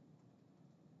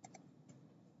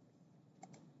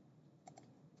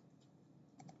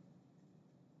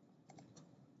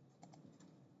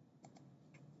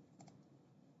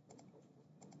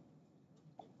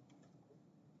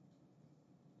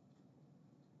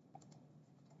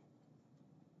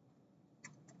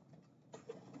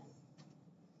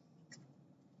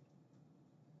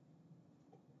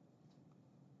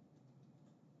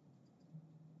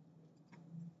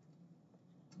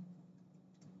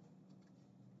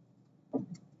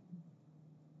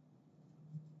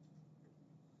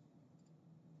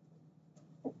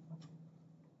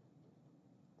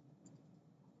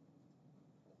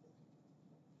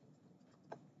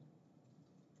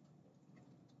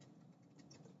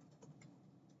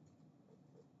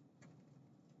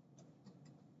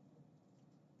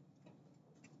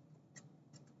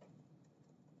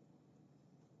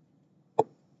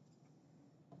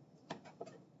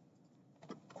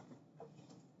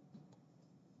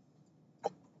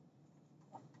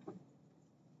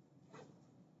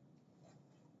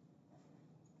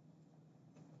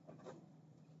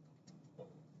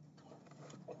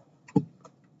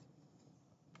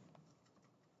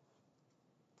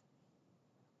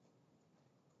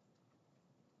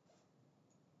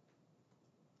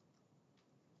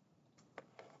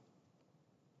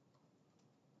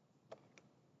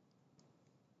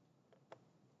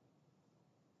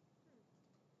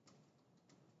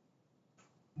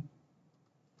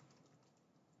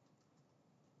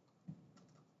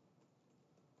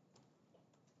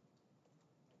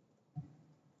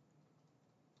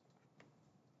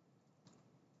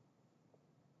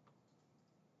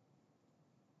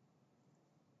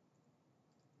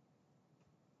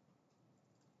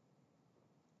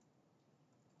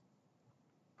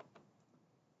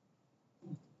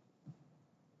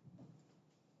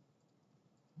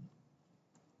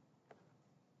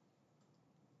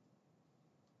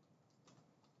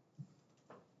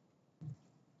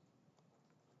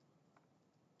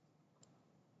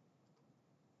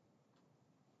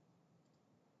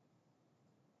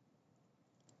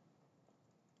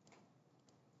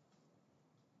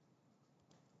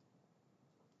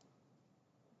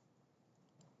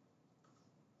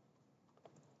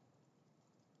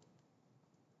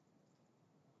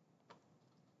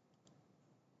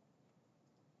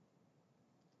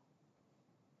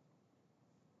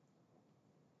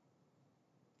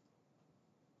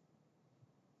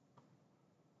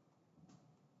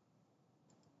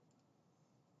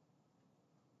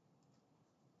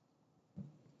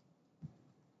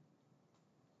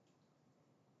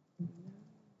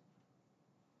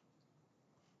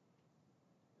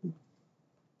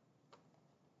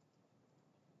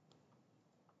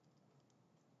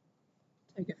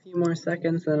 Take a few more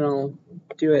seconds, and I'll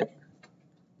do it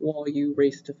while you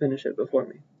race to finish it before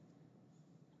me.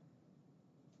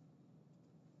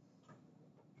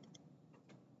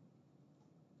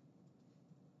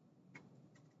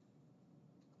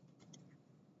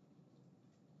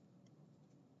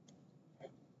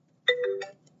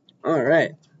 All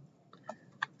right.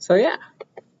 So yeah,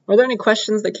 were there any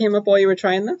questions that came up while you were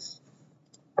trying this?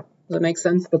 Does it make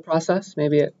sense, the process?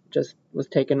 Maybe it just was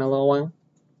taking a little while.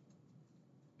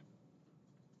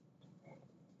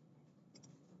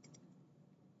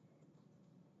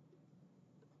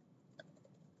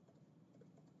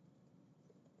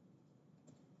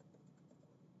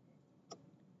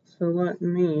 So let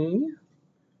me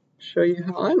show you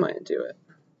how I might do it.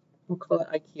 We'll call it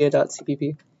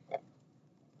ikea.cpp.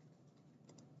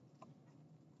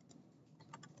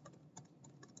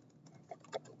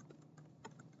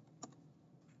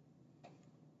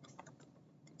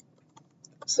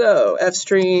 So F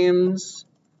streams,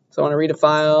 so I want to read a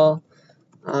file.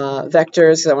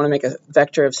 Vectors, because I want to make a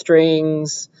vector of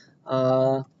strings.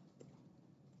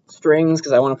 Strings,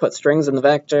 because I want to put strings in the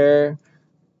vector.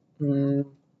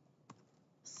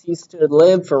 C stood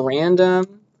lib for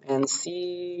random, and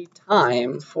C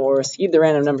time for seed the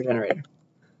random number generator.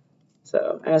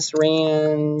 So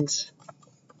srand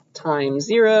time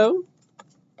 0,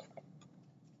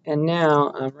 and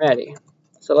now I'm ready.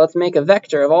 So let's make a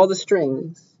vector of all the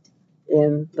strings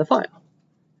in the file.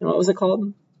 And what was it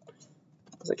called?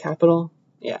 Was it capital?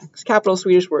 Yeah, it's capital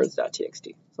Swedish words.txt.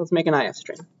 So let's make an IF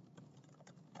string.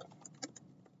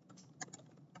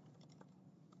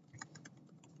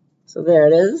 So there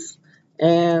it is.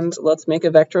 And let's make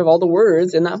a vector of all the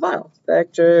words in that file.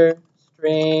 Vector,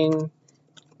 string,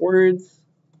 words,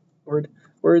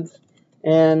 words.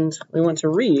 And we want to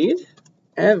read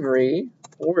every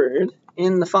word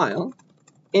in the file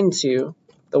into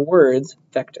the words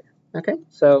vector. Okay,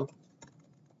 so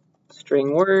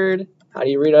string word. How do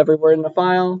you read every word in the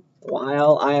file?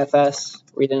 While ifs,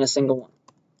 read in a single one.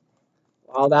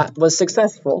 While that was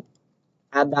successful,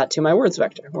 add that to my words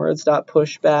vector.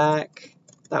 Words.pushback,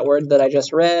 that word that I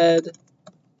just read.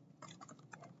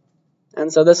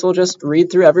 And so this will just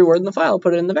read through every word in the file,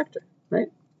 put it in the vector, right?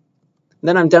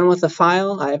 Then I'm done with the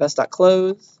file,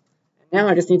 ifs.close. Now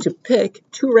I just need to pick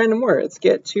 2 random words,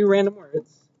 get 2 random words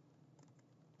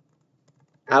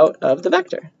out of the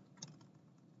vector.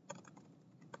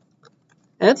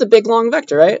 And it's a big, long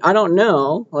vector, right? I don't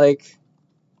know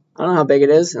how big it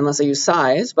is unless I use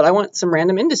size, but I want some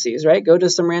random indices, right? Go to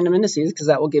some random indices because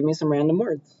that will give me some random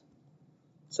words.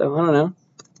 So, I don't know.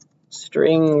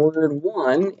 String word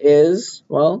 1 is,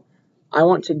 well, I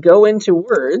want to go into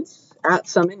words at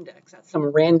some index, at some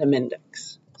random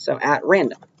index. So, at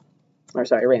random. Or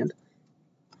sorry, rand.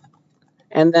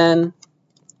 And then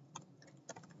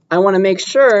I want to make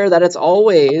sure that it's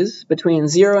always between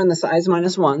 0 and the size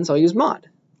minus 1, so I'll use mod.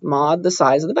 Mod the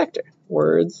size of the vector,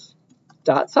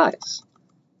 words.size.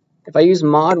 If I use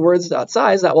mod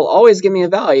words.size, that will always give me a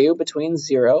value between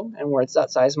 0 and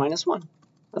words.size minus 1.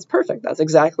 That's perfect. That's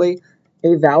exactly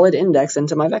a valid index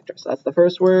into my vector. So that's the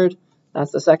first word,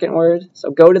 that's the second word.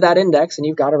 So go to that index and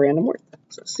you've got a random word.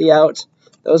 So see out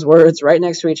those words right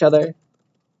next to each other.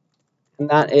 And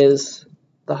that is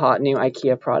the hot new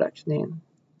IKEA product name.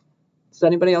 Does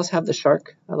anybody else have the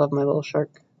shark? I love my little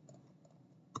shark.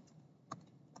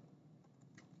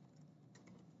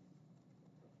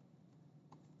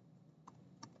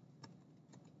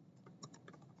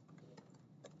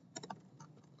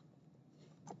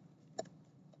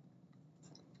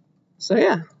 So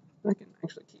yeah, I can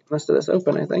actually keep most of this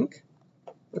open, I think.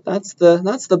 But that's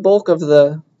the bulk of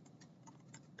the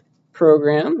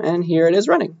program, and here it is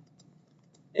running.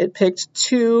 It picked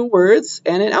 2 words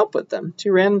and it output them,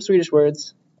 2 random Swedish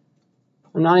words.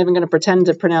 I'm not even going to pretend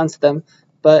to pronounce them,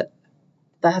 but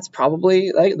that's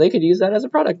probably, they could use that as a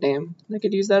product name. They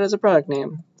could use that as a product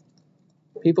name.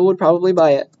 People would probably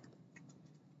buy it.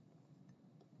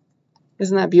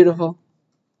 Isn't that beautiful?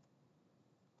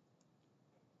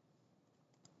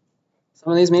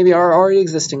 Some of these maybe are already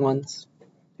existing ones.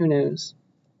 Who knows?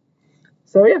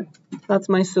 So yeah, that's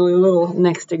my silly little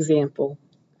next example.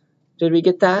 Did we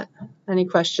get that? Any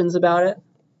questions about it?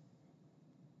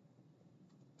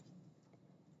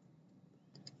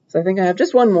 So I think I have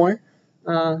just one more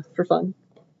for fun.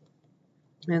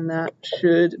 And that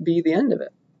should be the end of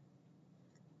it.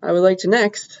 I would like to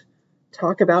next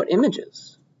talk about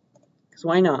images. Because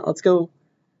why not? Let's go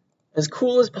as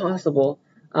cool as possible.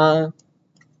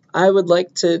 I would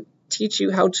like to teach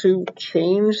you how to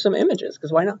change some images,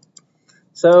 because why not?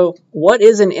 So what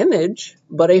is an image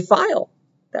but a file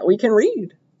that we can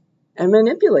read and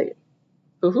manipulate?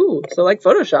 Woohoo! So like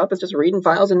Photoshop, it's just reading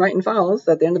files and writing files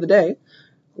at the end of the day.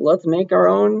 Let's make our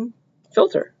own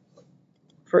filter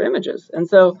for images. And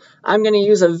so I'm going to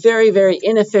use a very, very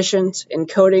inefficient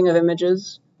encoding of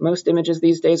images. Most images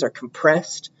these days are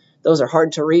compressed. Those are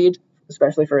hard to read,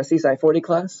 especially for a CSCI 40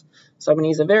 class. So I'm going to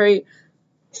use a very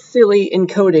silly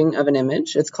encoding of an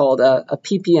image. It's called a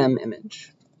ppm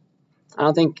image. I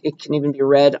don't think it can even be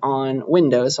read on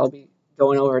Windows. I'll be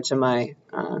going over to my,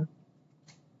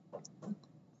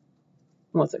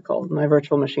 what's it called? My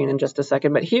virtual machine in just a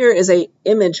second. But here is a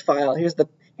image file. Here's a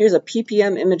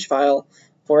ppm image file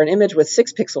for an image with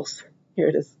 6 pixels. Here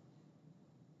it is.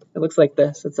 It looks like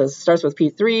this. It says starts with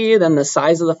P3, then the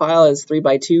size of the file is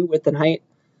 3x2 width and height,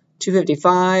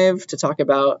 255 to talk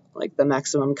about like the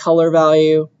maximum color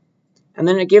value, and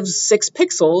then it gives 6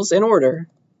 pixels in order.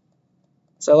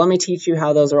 So let me teach you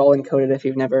how those are all encoded if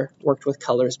you've never worked with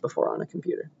colors before on a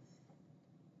computer.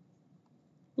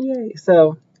 Yay!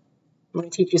 So let me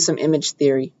teach you some image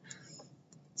theory.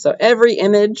 So every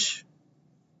image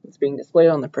that's being displayed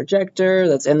on the projector,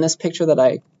 that's in this picture that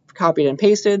I copied and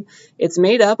pasted, it's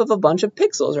made up of a bunch of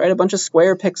pixels, right? A bunch of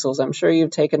square pixels. I'm sure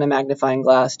you've taken a magnifying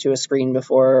glass to a screen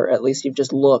before, or at least you've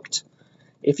just looked.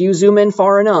 If you zoom in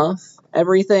far enough,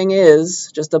 everything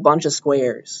is just a bunch of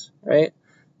squares, right?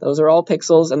 Those are all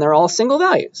pixels, and they're all single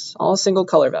values, all single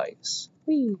color values.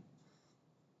 Whee!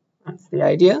 That's the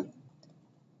idea.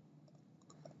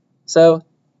 So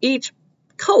each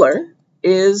color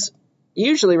is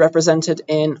usually represented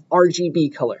in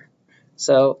RGB color.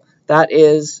 So that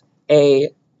is a,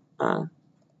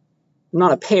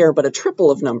 not a pair, but a triple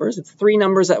of numbers. It's 3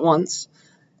 numbers at once.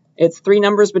 It's 3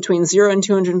 numbers between 0 and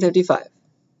 255.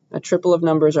 A triple of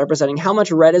numbers representing how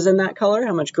much red is in that color,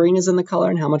 how much green is in the color,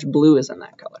 and how much blue is in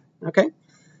that color. Okay?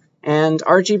 And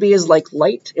RGB is like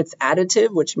light. It's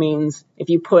additive, which means if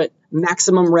you put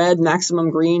maximum red, maximum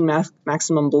green,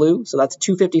 maximum blue, so that's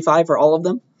 255 for all of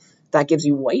them, that gives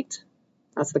you white.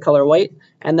 That's the color white.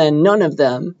 And then none of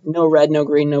them, no red, no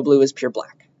green, no blue, is pure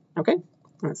black. Okay?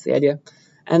 That's the idea.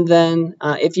 And then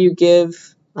if you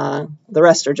give, the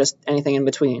rest are just anything in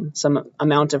between. Some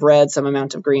amount of red, some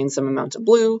amount of green, some amount of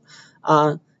blue.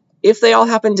 If they all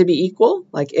happen to be equal,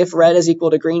 like if red is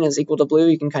equal to green is equal to blue,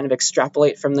 you can kind of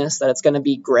extrapolate from this that it's going to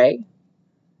be gray.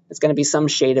 It's going to be some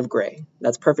shade of gray.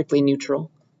 That's perfectly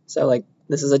neutral. So like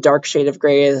this is a dark shade of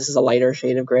gray, this is a lighter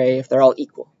shade of gray, if they're all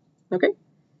equal. Okay?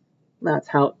 That's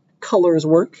how colors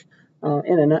work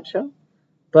in a nutshell.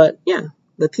 But yeah,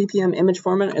 the ppm image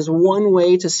format is one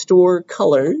way to store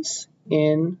colors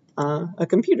in a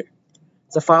computer.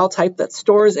 It's a file type that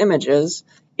stores images.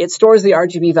 It stores the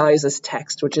RGB values as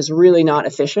text, which is really not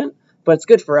efficient, but it's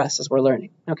good for us as we're learning.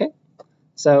 Okay?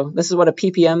 So this is what a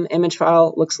ppm image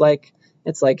file looks like.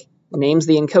 It's like names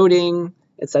the encoding.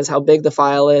 It says how big the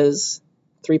file is,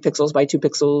 3 pixels by 2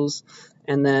 pixels.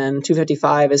 And then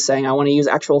 255 is saying I want to use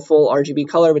actual full RGB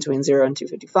color between 0 and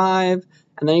 255.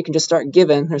 And then you can just start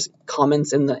giving, there's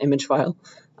comments in the image file.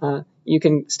 You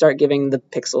can start giving the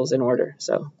pixels in order.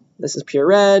 So this is pure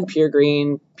red, pure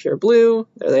green, pure blue.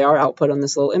 There they are output on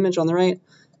this little image on the right.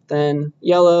 Then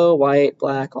yellow, white,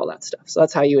 black, all that stuff. So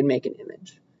that's how you would make an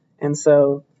image. And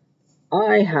so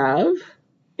I have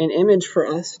an image for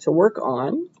us to work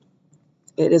on.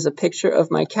 It is a picture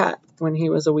of my cat when he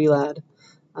was a wee lad.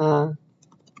 Where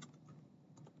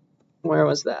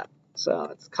was that? So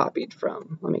it's copied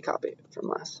from, let me copy it from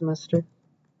last semester.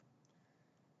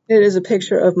 It is a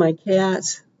picture of my cat.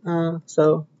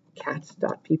 So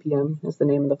cat.ppm is the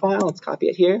name of the file. Let's copy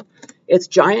it here. It's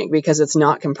giant because it's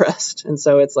not compressed, and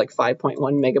so it's like 5.1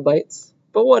 megabytes,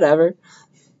 but whatever.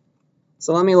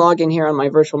 So let me log in here on my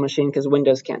virtual machine because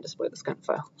Windows can't display this kind of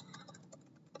file.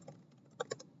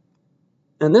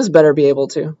 And this better be able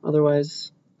to,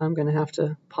 otherwise I'm going to have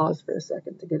to pause for a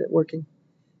second to get it working.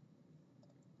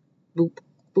 Boop,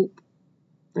 boop.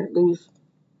 There it goes.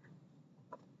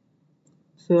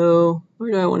 So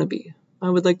where do I want to be? I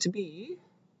would like to be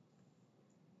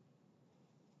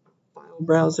file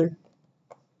browser.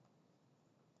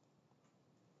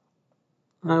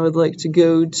 I would like to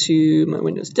go to my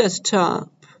Windows desktop,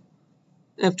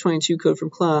 F22 code from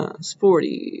class,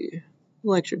 40,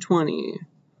 lecture 20,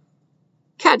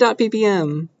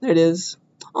 cat.ppm, there it is.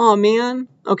 Oh man,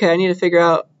 okay, I need to figure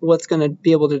out what's going to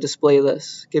be able to display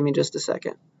this. Give me just a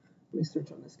second. Let me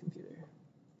search on this computer.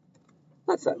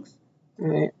 That sucks.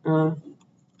 Alright,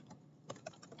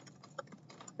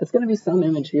 it's going to be some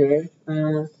image here.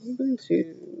 I'm going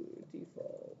to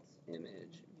default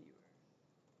image viewer.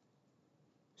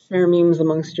 Share memes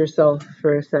amongst yourself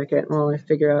for a second while I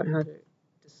figure out how to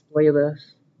display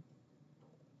this.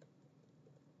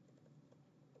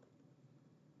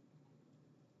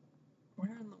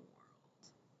 Where in the world?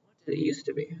 did it used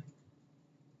to be?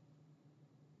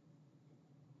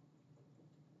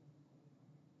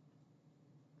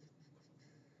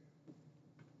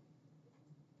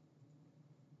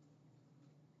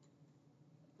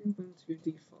 Ubuntu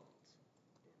default.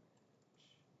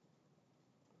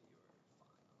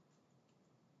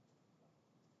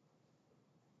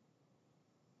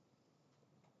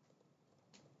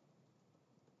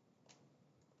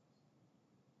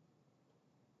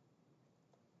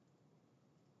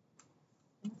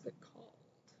 What's it called?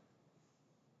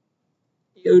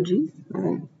 EOG? All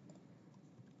right.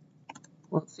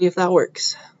 Let's see if that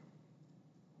works.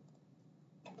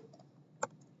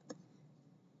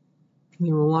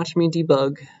 You will watch me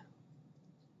debug.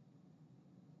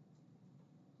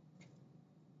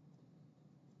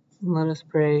 Let us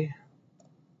pray.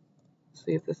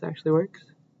 See if this actually works.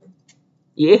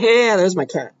 Yeah, there's my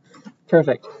cat.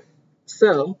 Perfect.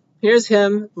 So here's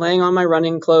him laying on my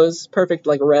running clothes. Perfect,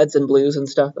 like reds and blues and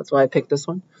stuff. That's why I picked this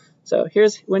one. So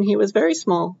here's when he was very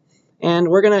small. And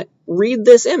we're going to read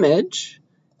this image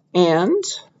and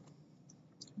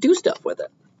do stuff with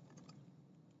it.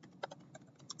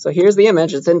 So here's the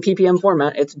image. It's in PPM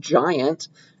format. It's giant.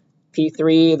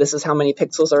 P3, this is how many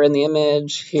pixels are in the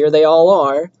image. Here they all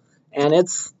are. And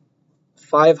it's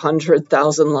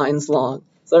 500,000 lines long.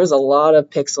 So there's a lot of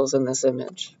pixels in this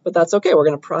image. But that's okay. We're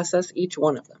going to process each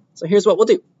one of them. So here's what we'll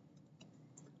do.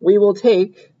 We will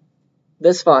take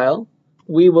this file.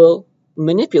 We will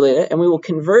manipulate it. And we will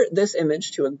convert this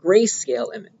image to a grayscale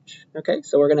image. Okay,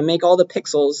 so we're going to make all the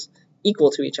pixels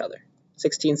equal to each other.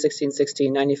 16, 16,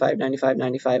 16, 95, 95,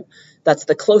 95. That's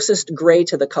the closest gray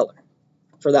to the color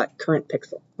for that current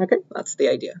pixel. Okay, that's the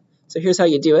idea. So here's how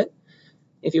you do it.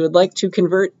 If you would like to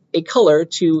convert a color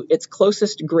to its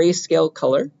closest grayscale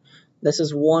color, this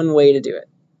is one way to do it.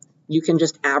 You can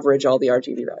just average all the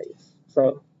RGB values.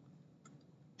 So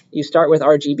you start with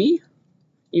RGB.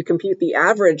 You compute the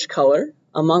average color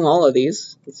among all of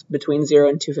these. It's between 0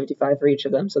 and 255 for each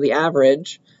of them. So the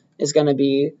average is going to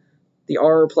be the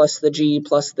R plus the G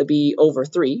plus the B over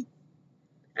 3.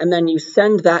 And then you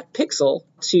send that pixel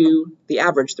to the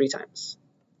average 3 times.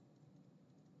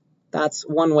 That's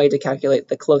one way to calculate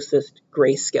the closest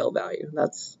grayscale value.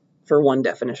 That's for one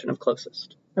definition of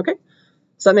closest. Okay?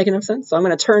 Does that make enough sense? So I'm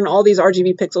going to turn all these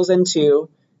RGB pixels into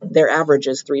their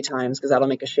averages 3 times because that'll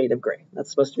make a shade of gray. That's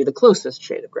supposed to be the closest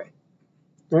shade of gray.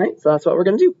 All right? So that's what we're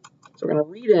going to do. So we're going to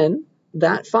read in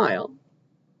that file,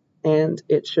 and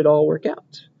it should all work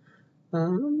out. Let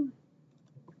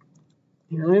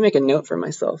me make a note for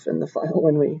myself in the file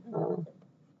when we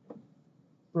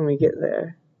get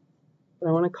there. I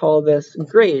want to call this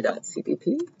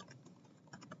gray.cpp.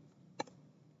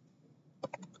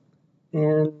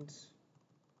 And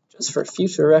just for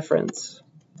future reference,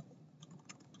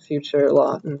 future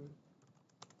lot, and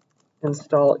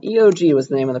install EOG was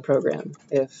the name of the program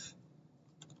if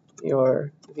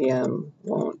your VM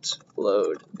won't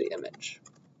load the image.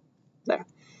 There.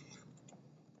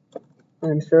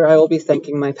 I'm sure I will be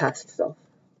thanking my past self.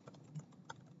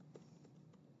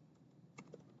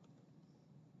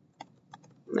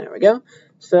 There we go.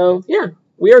 So yeah,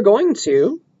 we are going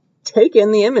to take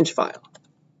in the image file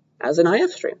as an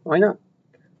IF stream. Why not?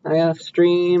 IF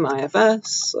stream,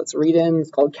 IFS, let's read in.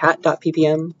 It's called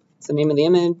cat.ppm. It's the name of the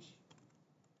image.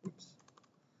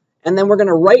 And then we're going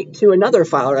to write to another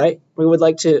file, right? We would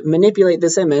like to manipulate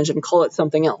this image and call it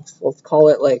something else. Let's call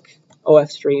it like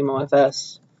OFStream,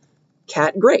 OFS,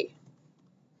 catgray.ppm.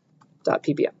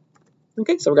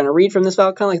 Okay, so we're going to read from this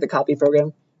file, kind of like the copy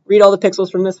program. Read all the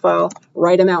pixels from this file,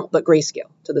 write them out, but grayscale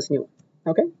to this new one.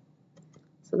 Okay,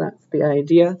 so that's the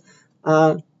idea.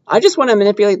 I just want to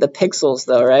manipulate the pixels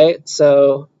though, right?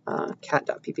 So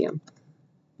cat.ppm.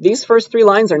 These first 3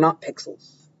 lines are not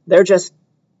pixels. They're just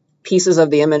pieces of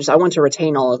the image. I want to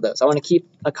retain all of those. I want to keep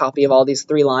a copy of all these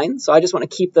 3 lines. So I just want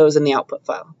to keep those in the output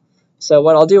file. So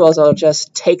what I'll do is I'll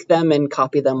just take them and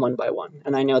copy them one by one.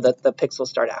 And I know that the pixels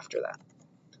start after that.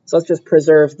 So let's just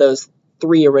preserve those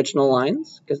 3 original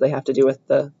lines because they have to do with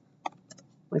the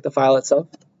file itself.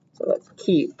 So let's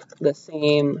keep the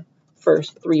same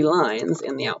first 3 lines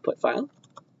in the output file.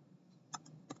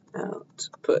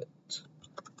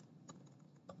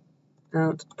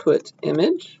 Output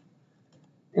image.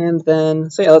 And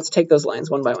then, so yeah, let's take those lines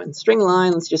one by one. String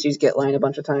line, let's just use getLine a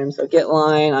bunch of times. So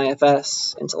getLine,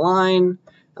 IFS into line,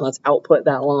 and let's output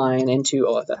that line into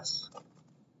OFS.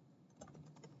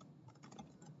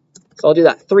 So I'll do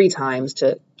that 3 times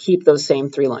to keep those same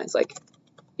 3 lines. Like,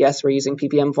 yes, we're using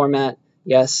PPM format.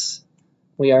 Yes,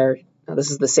 we are, this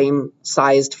is the same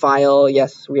sized file.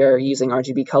 Yes, we are using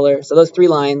RGB color. So those 3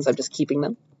 lines, I'm just keeping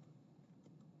them,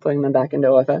 putting them back into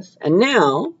OFS. And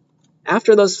now,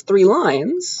 after those 3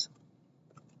 lines,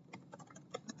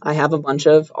 I have a bunch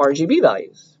of RGB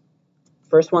values.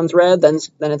 First one's red, then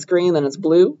it's green, then it's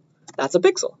blue. That's a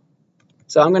pixel.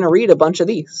 So I'm going to read a bunch of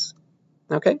these,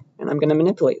 okay? And I'm going to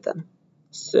manipulate them.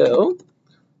 So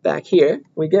back here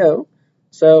we go.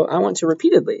 So I want to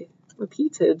repeatedly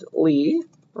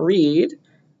read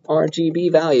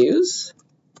RGB values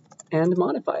and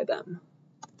modify them.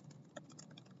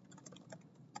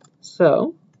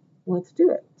 So let's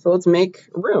do it. So let's make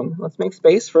room. Let's make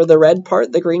space for the red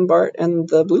part, the green part, and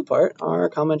the blue part, R,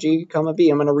 comma, G, comma, B.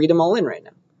 I'm going to read them all in right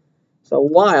now. So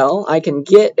while I can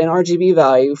get an RGB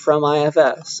value from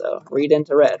IFS, so read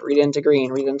into red, read into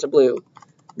green, read into blue,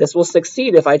 this will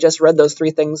succeed if I just read those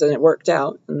three things and it worked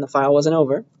out and the file wasn't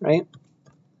over, right?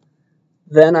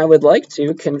 Then I would like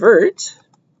to convert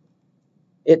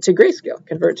it to grayscale.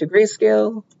 Convert to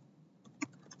grayscale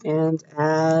and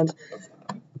add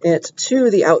it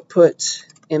to the output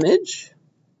image.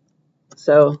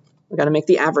 So we got to make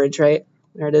the average, right?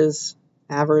 There it is,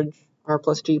 average R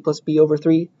plus G plus B over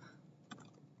 3.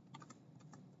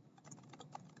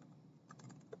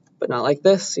 But not like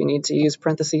this, you need to use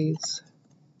parentheses.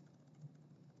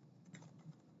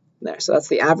 There, so that's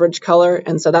the average color,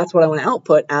 and so that's what I want to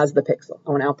output as the pixel.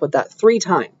 I want to output that 3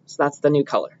 times. That's the new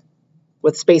color,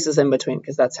 with spaces in between,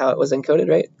 because that's how it was encoded,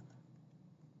 right?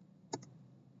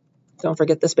 Don't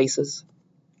forget the spaces.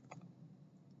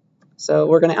 So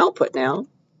we're going to output now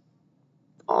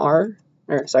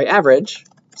average,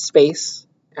 space,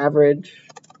 average,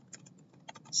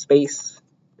 space,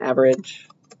 average,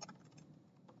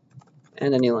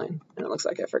 and a new line. And it looks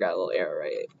like I forgot a little arrow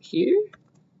right here.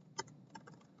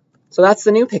 So that's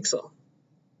the new pixel.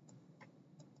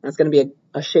 That's going to be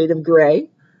a shade of gray,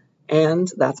 and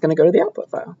that's going to go to the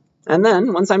output file. And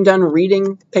then once I'm done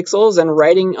reading pixels and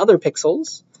writing other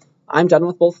pixels, I'm done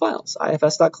with both files,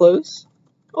 ifs.close,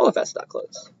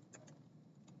 ofs.close.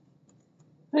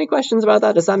 Any questions about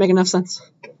that? Does that make enough sense?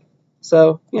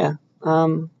 So yeah,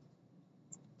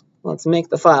 let's make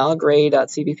the file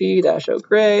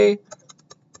gray.cpp-ogray.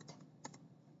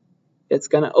 It's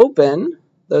going to open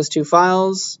those 2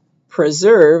 files,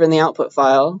 preserve in the output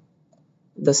file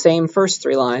the same first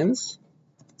 3 lines.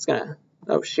 It's going to,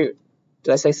 oh shoot,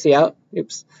 did I say cout?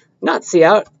 Oops, not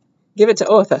cout, give it to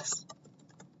OFS.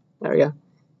 There we go.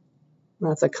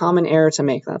 That's a common error to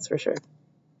make, that's for sure.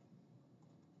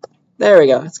 There we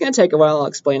go. It's going to take a while, I'll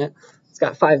explain it. It's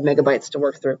got 5 megabytes to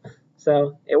work through.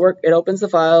 So it opens the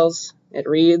files, it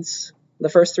reads the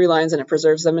first 3 lines, and it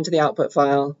preserves them into the output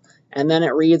file. And then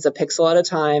it reads a pixel at a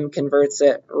time, converts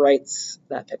it, writes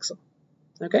that pixel.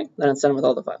 Okay, then it's done with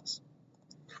all the files.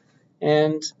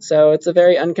 And so it's a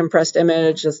very uncompressed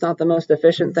image. It's not the most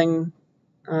efficient thing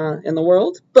in the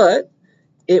world, but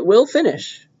it will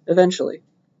finish eventually.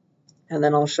 And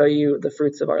then I'll show you the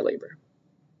fruits of our labor.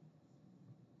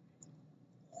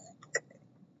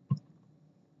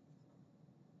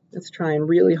 It's trying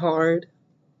really hard.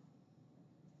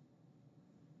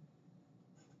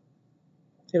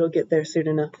 It'll get there soon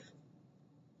enough.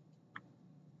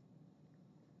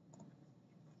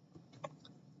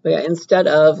 But yeah, instead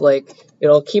of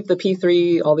it'll keep the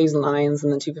P3, all these lines,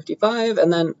 and then 255,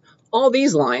 and then all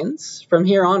these lines from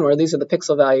here onward, these are the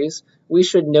pixel values, we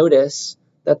should notice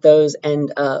that those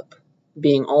end up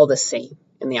being all the same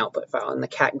in the output file, in the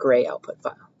cat gray output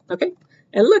file. Okay?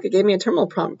 And look, it gave me a terminal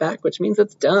prompt back, which means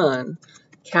it's done.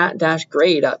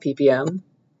 cat-gray.ppm.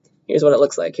 Here's what it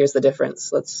looks like. Here's the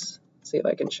difference. Let's see if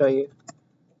I can show you.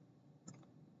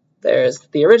 There's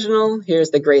the original. Here's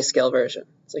the grayscale version.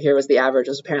 So here was the average.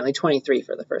 It was apparently 23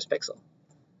 for the first pixel.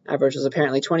 Average was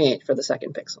apparently 28 for the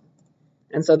second pixel.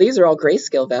 And so these are all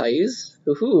grayscale values.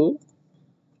 Hoo-hoo.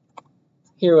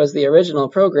 Here was the original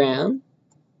program.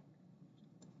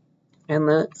 And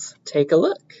let's take a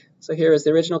look. So here is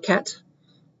the original cat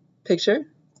picture.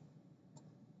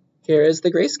 Here is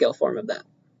the grayscale form of that.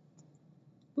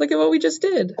 Look at what we just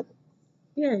did.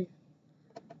 Yay.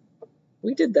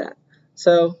 We did that.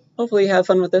 So hopefully you have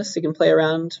fun with this. You can play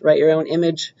around, write your own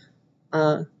image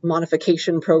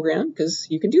modification program, because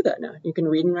you can do that now. You can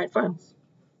read and write files.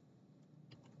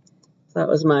 So that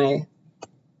was my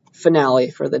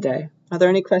finale for the day. Are there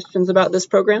any questions about this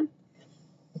program?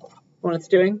 What it's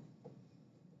doing?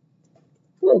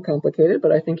 A little complicated,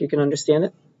 but I think you can understand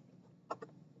it.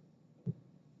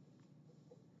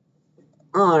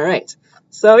 All right.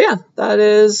 So yeah, that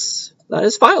is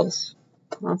files.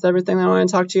 That's everything I want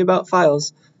to talk to you about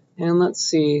files. And let's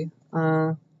see.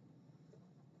 I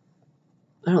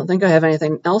don't think I have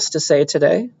anything else to say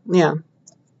today. Yeah.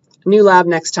 New lab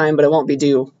next time, but it won't be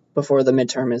due before the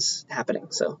midterm is happening.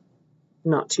 So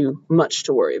not too much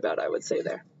to worry about, I would say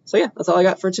there. So yeah, that's all I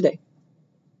got for today.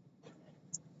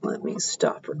 Let me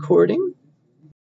stop recording.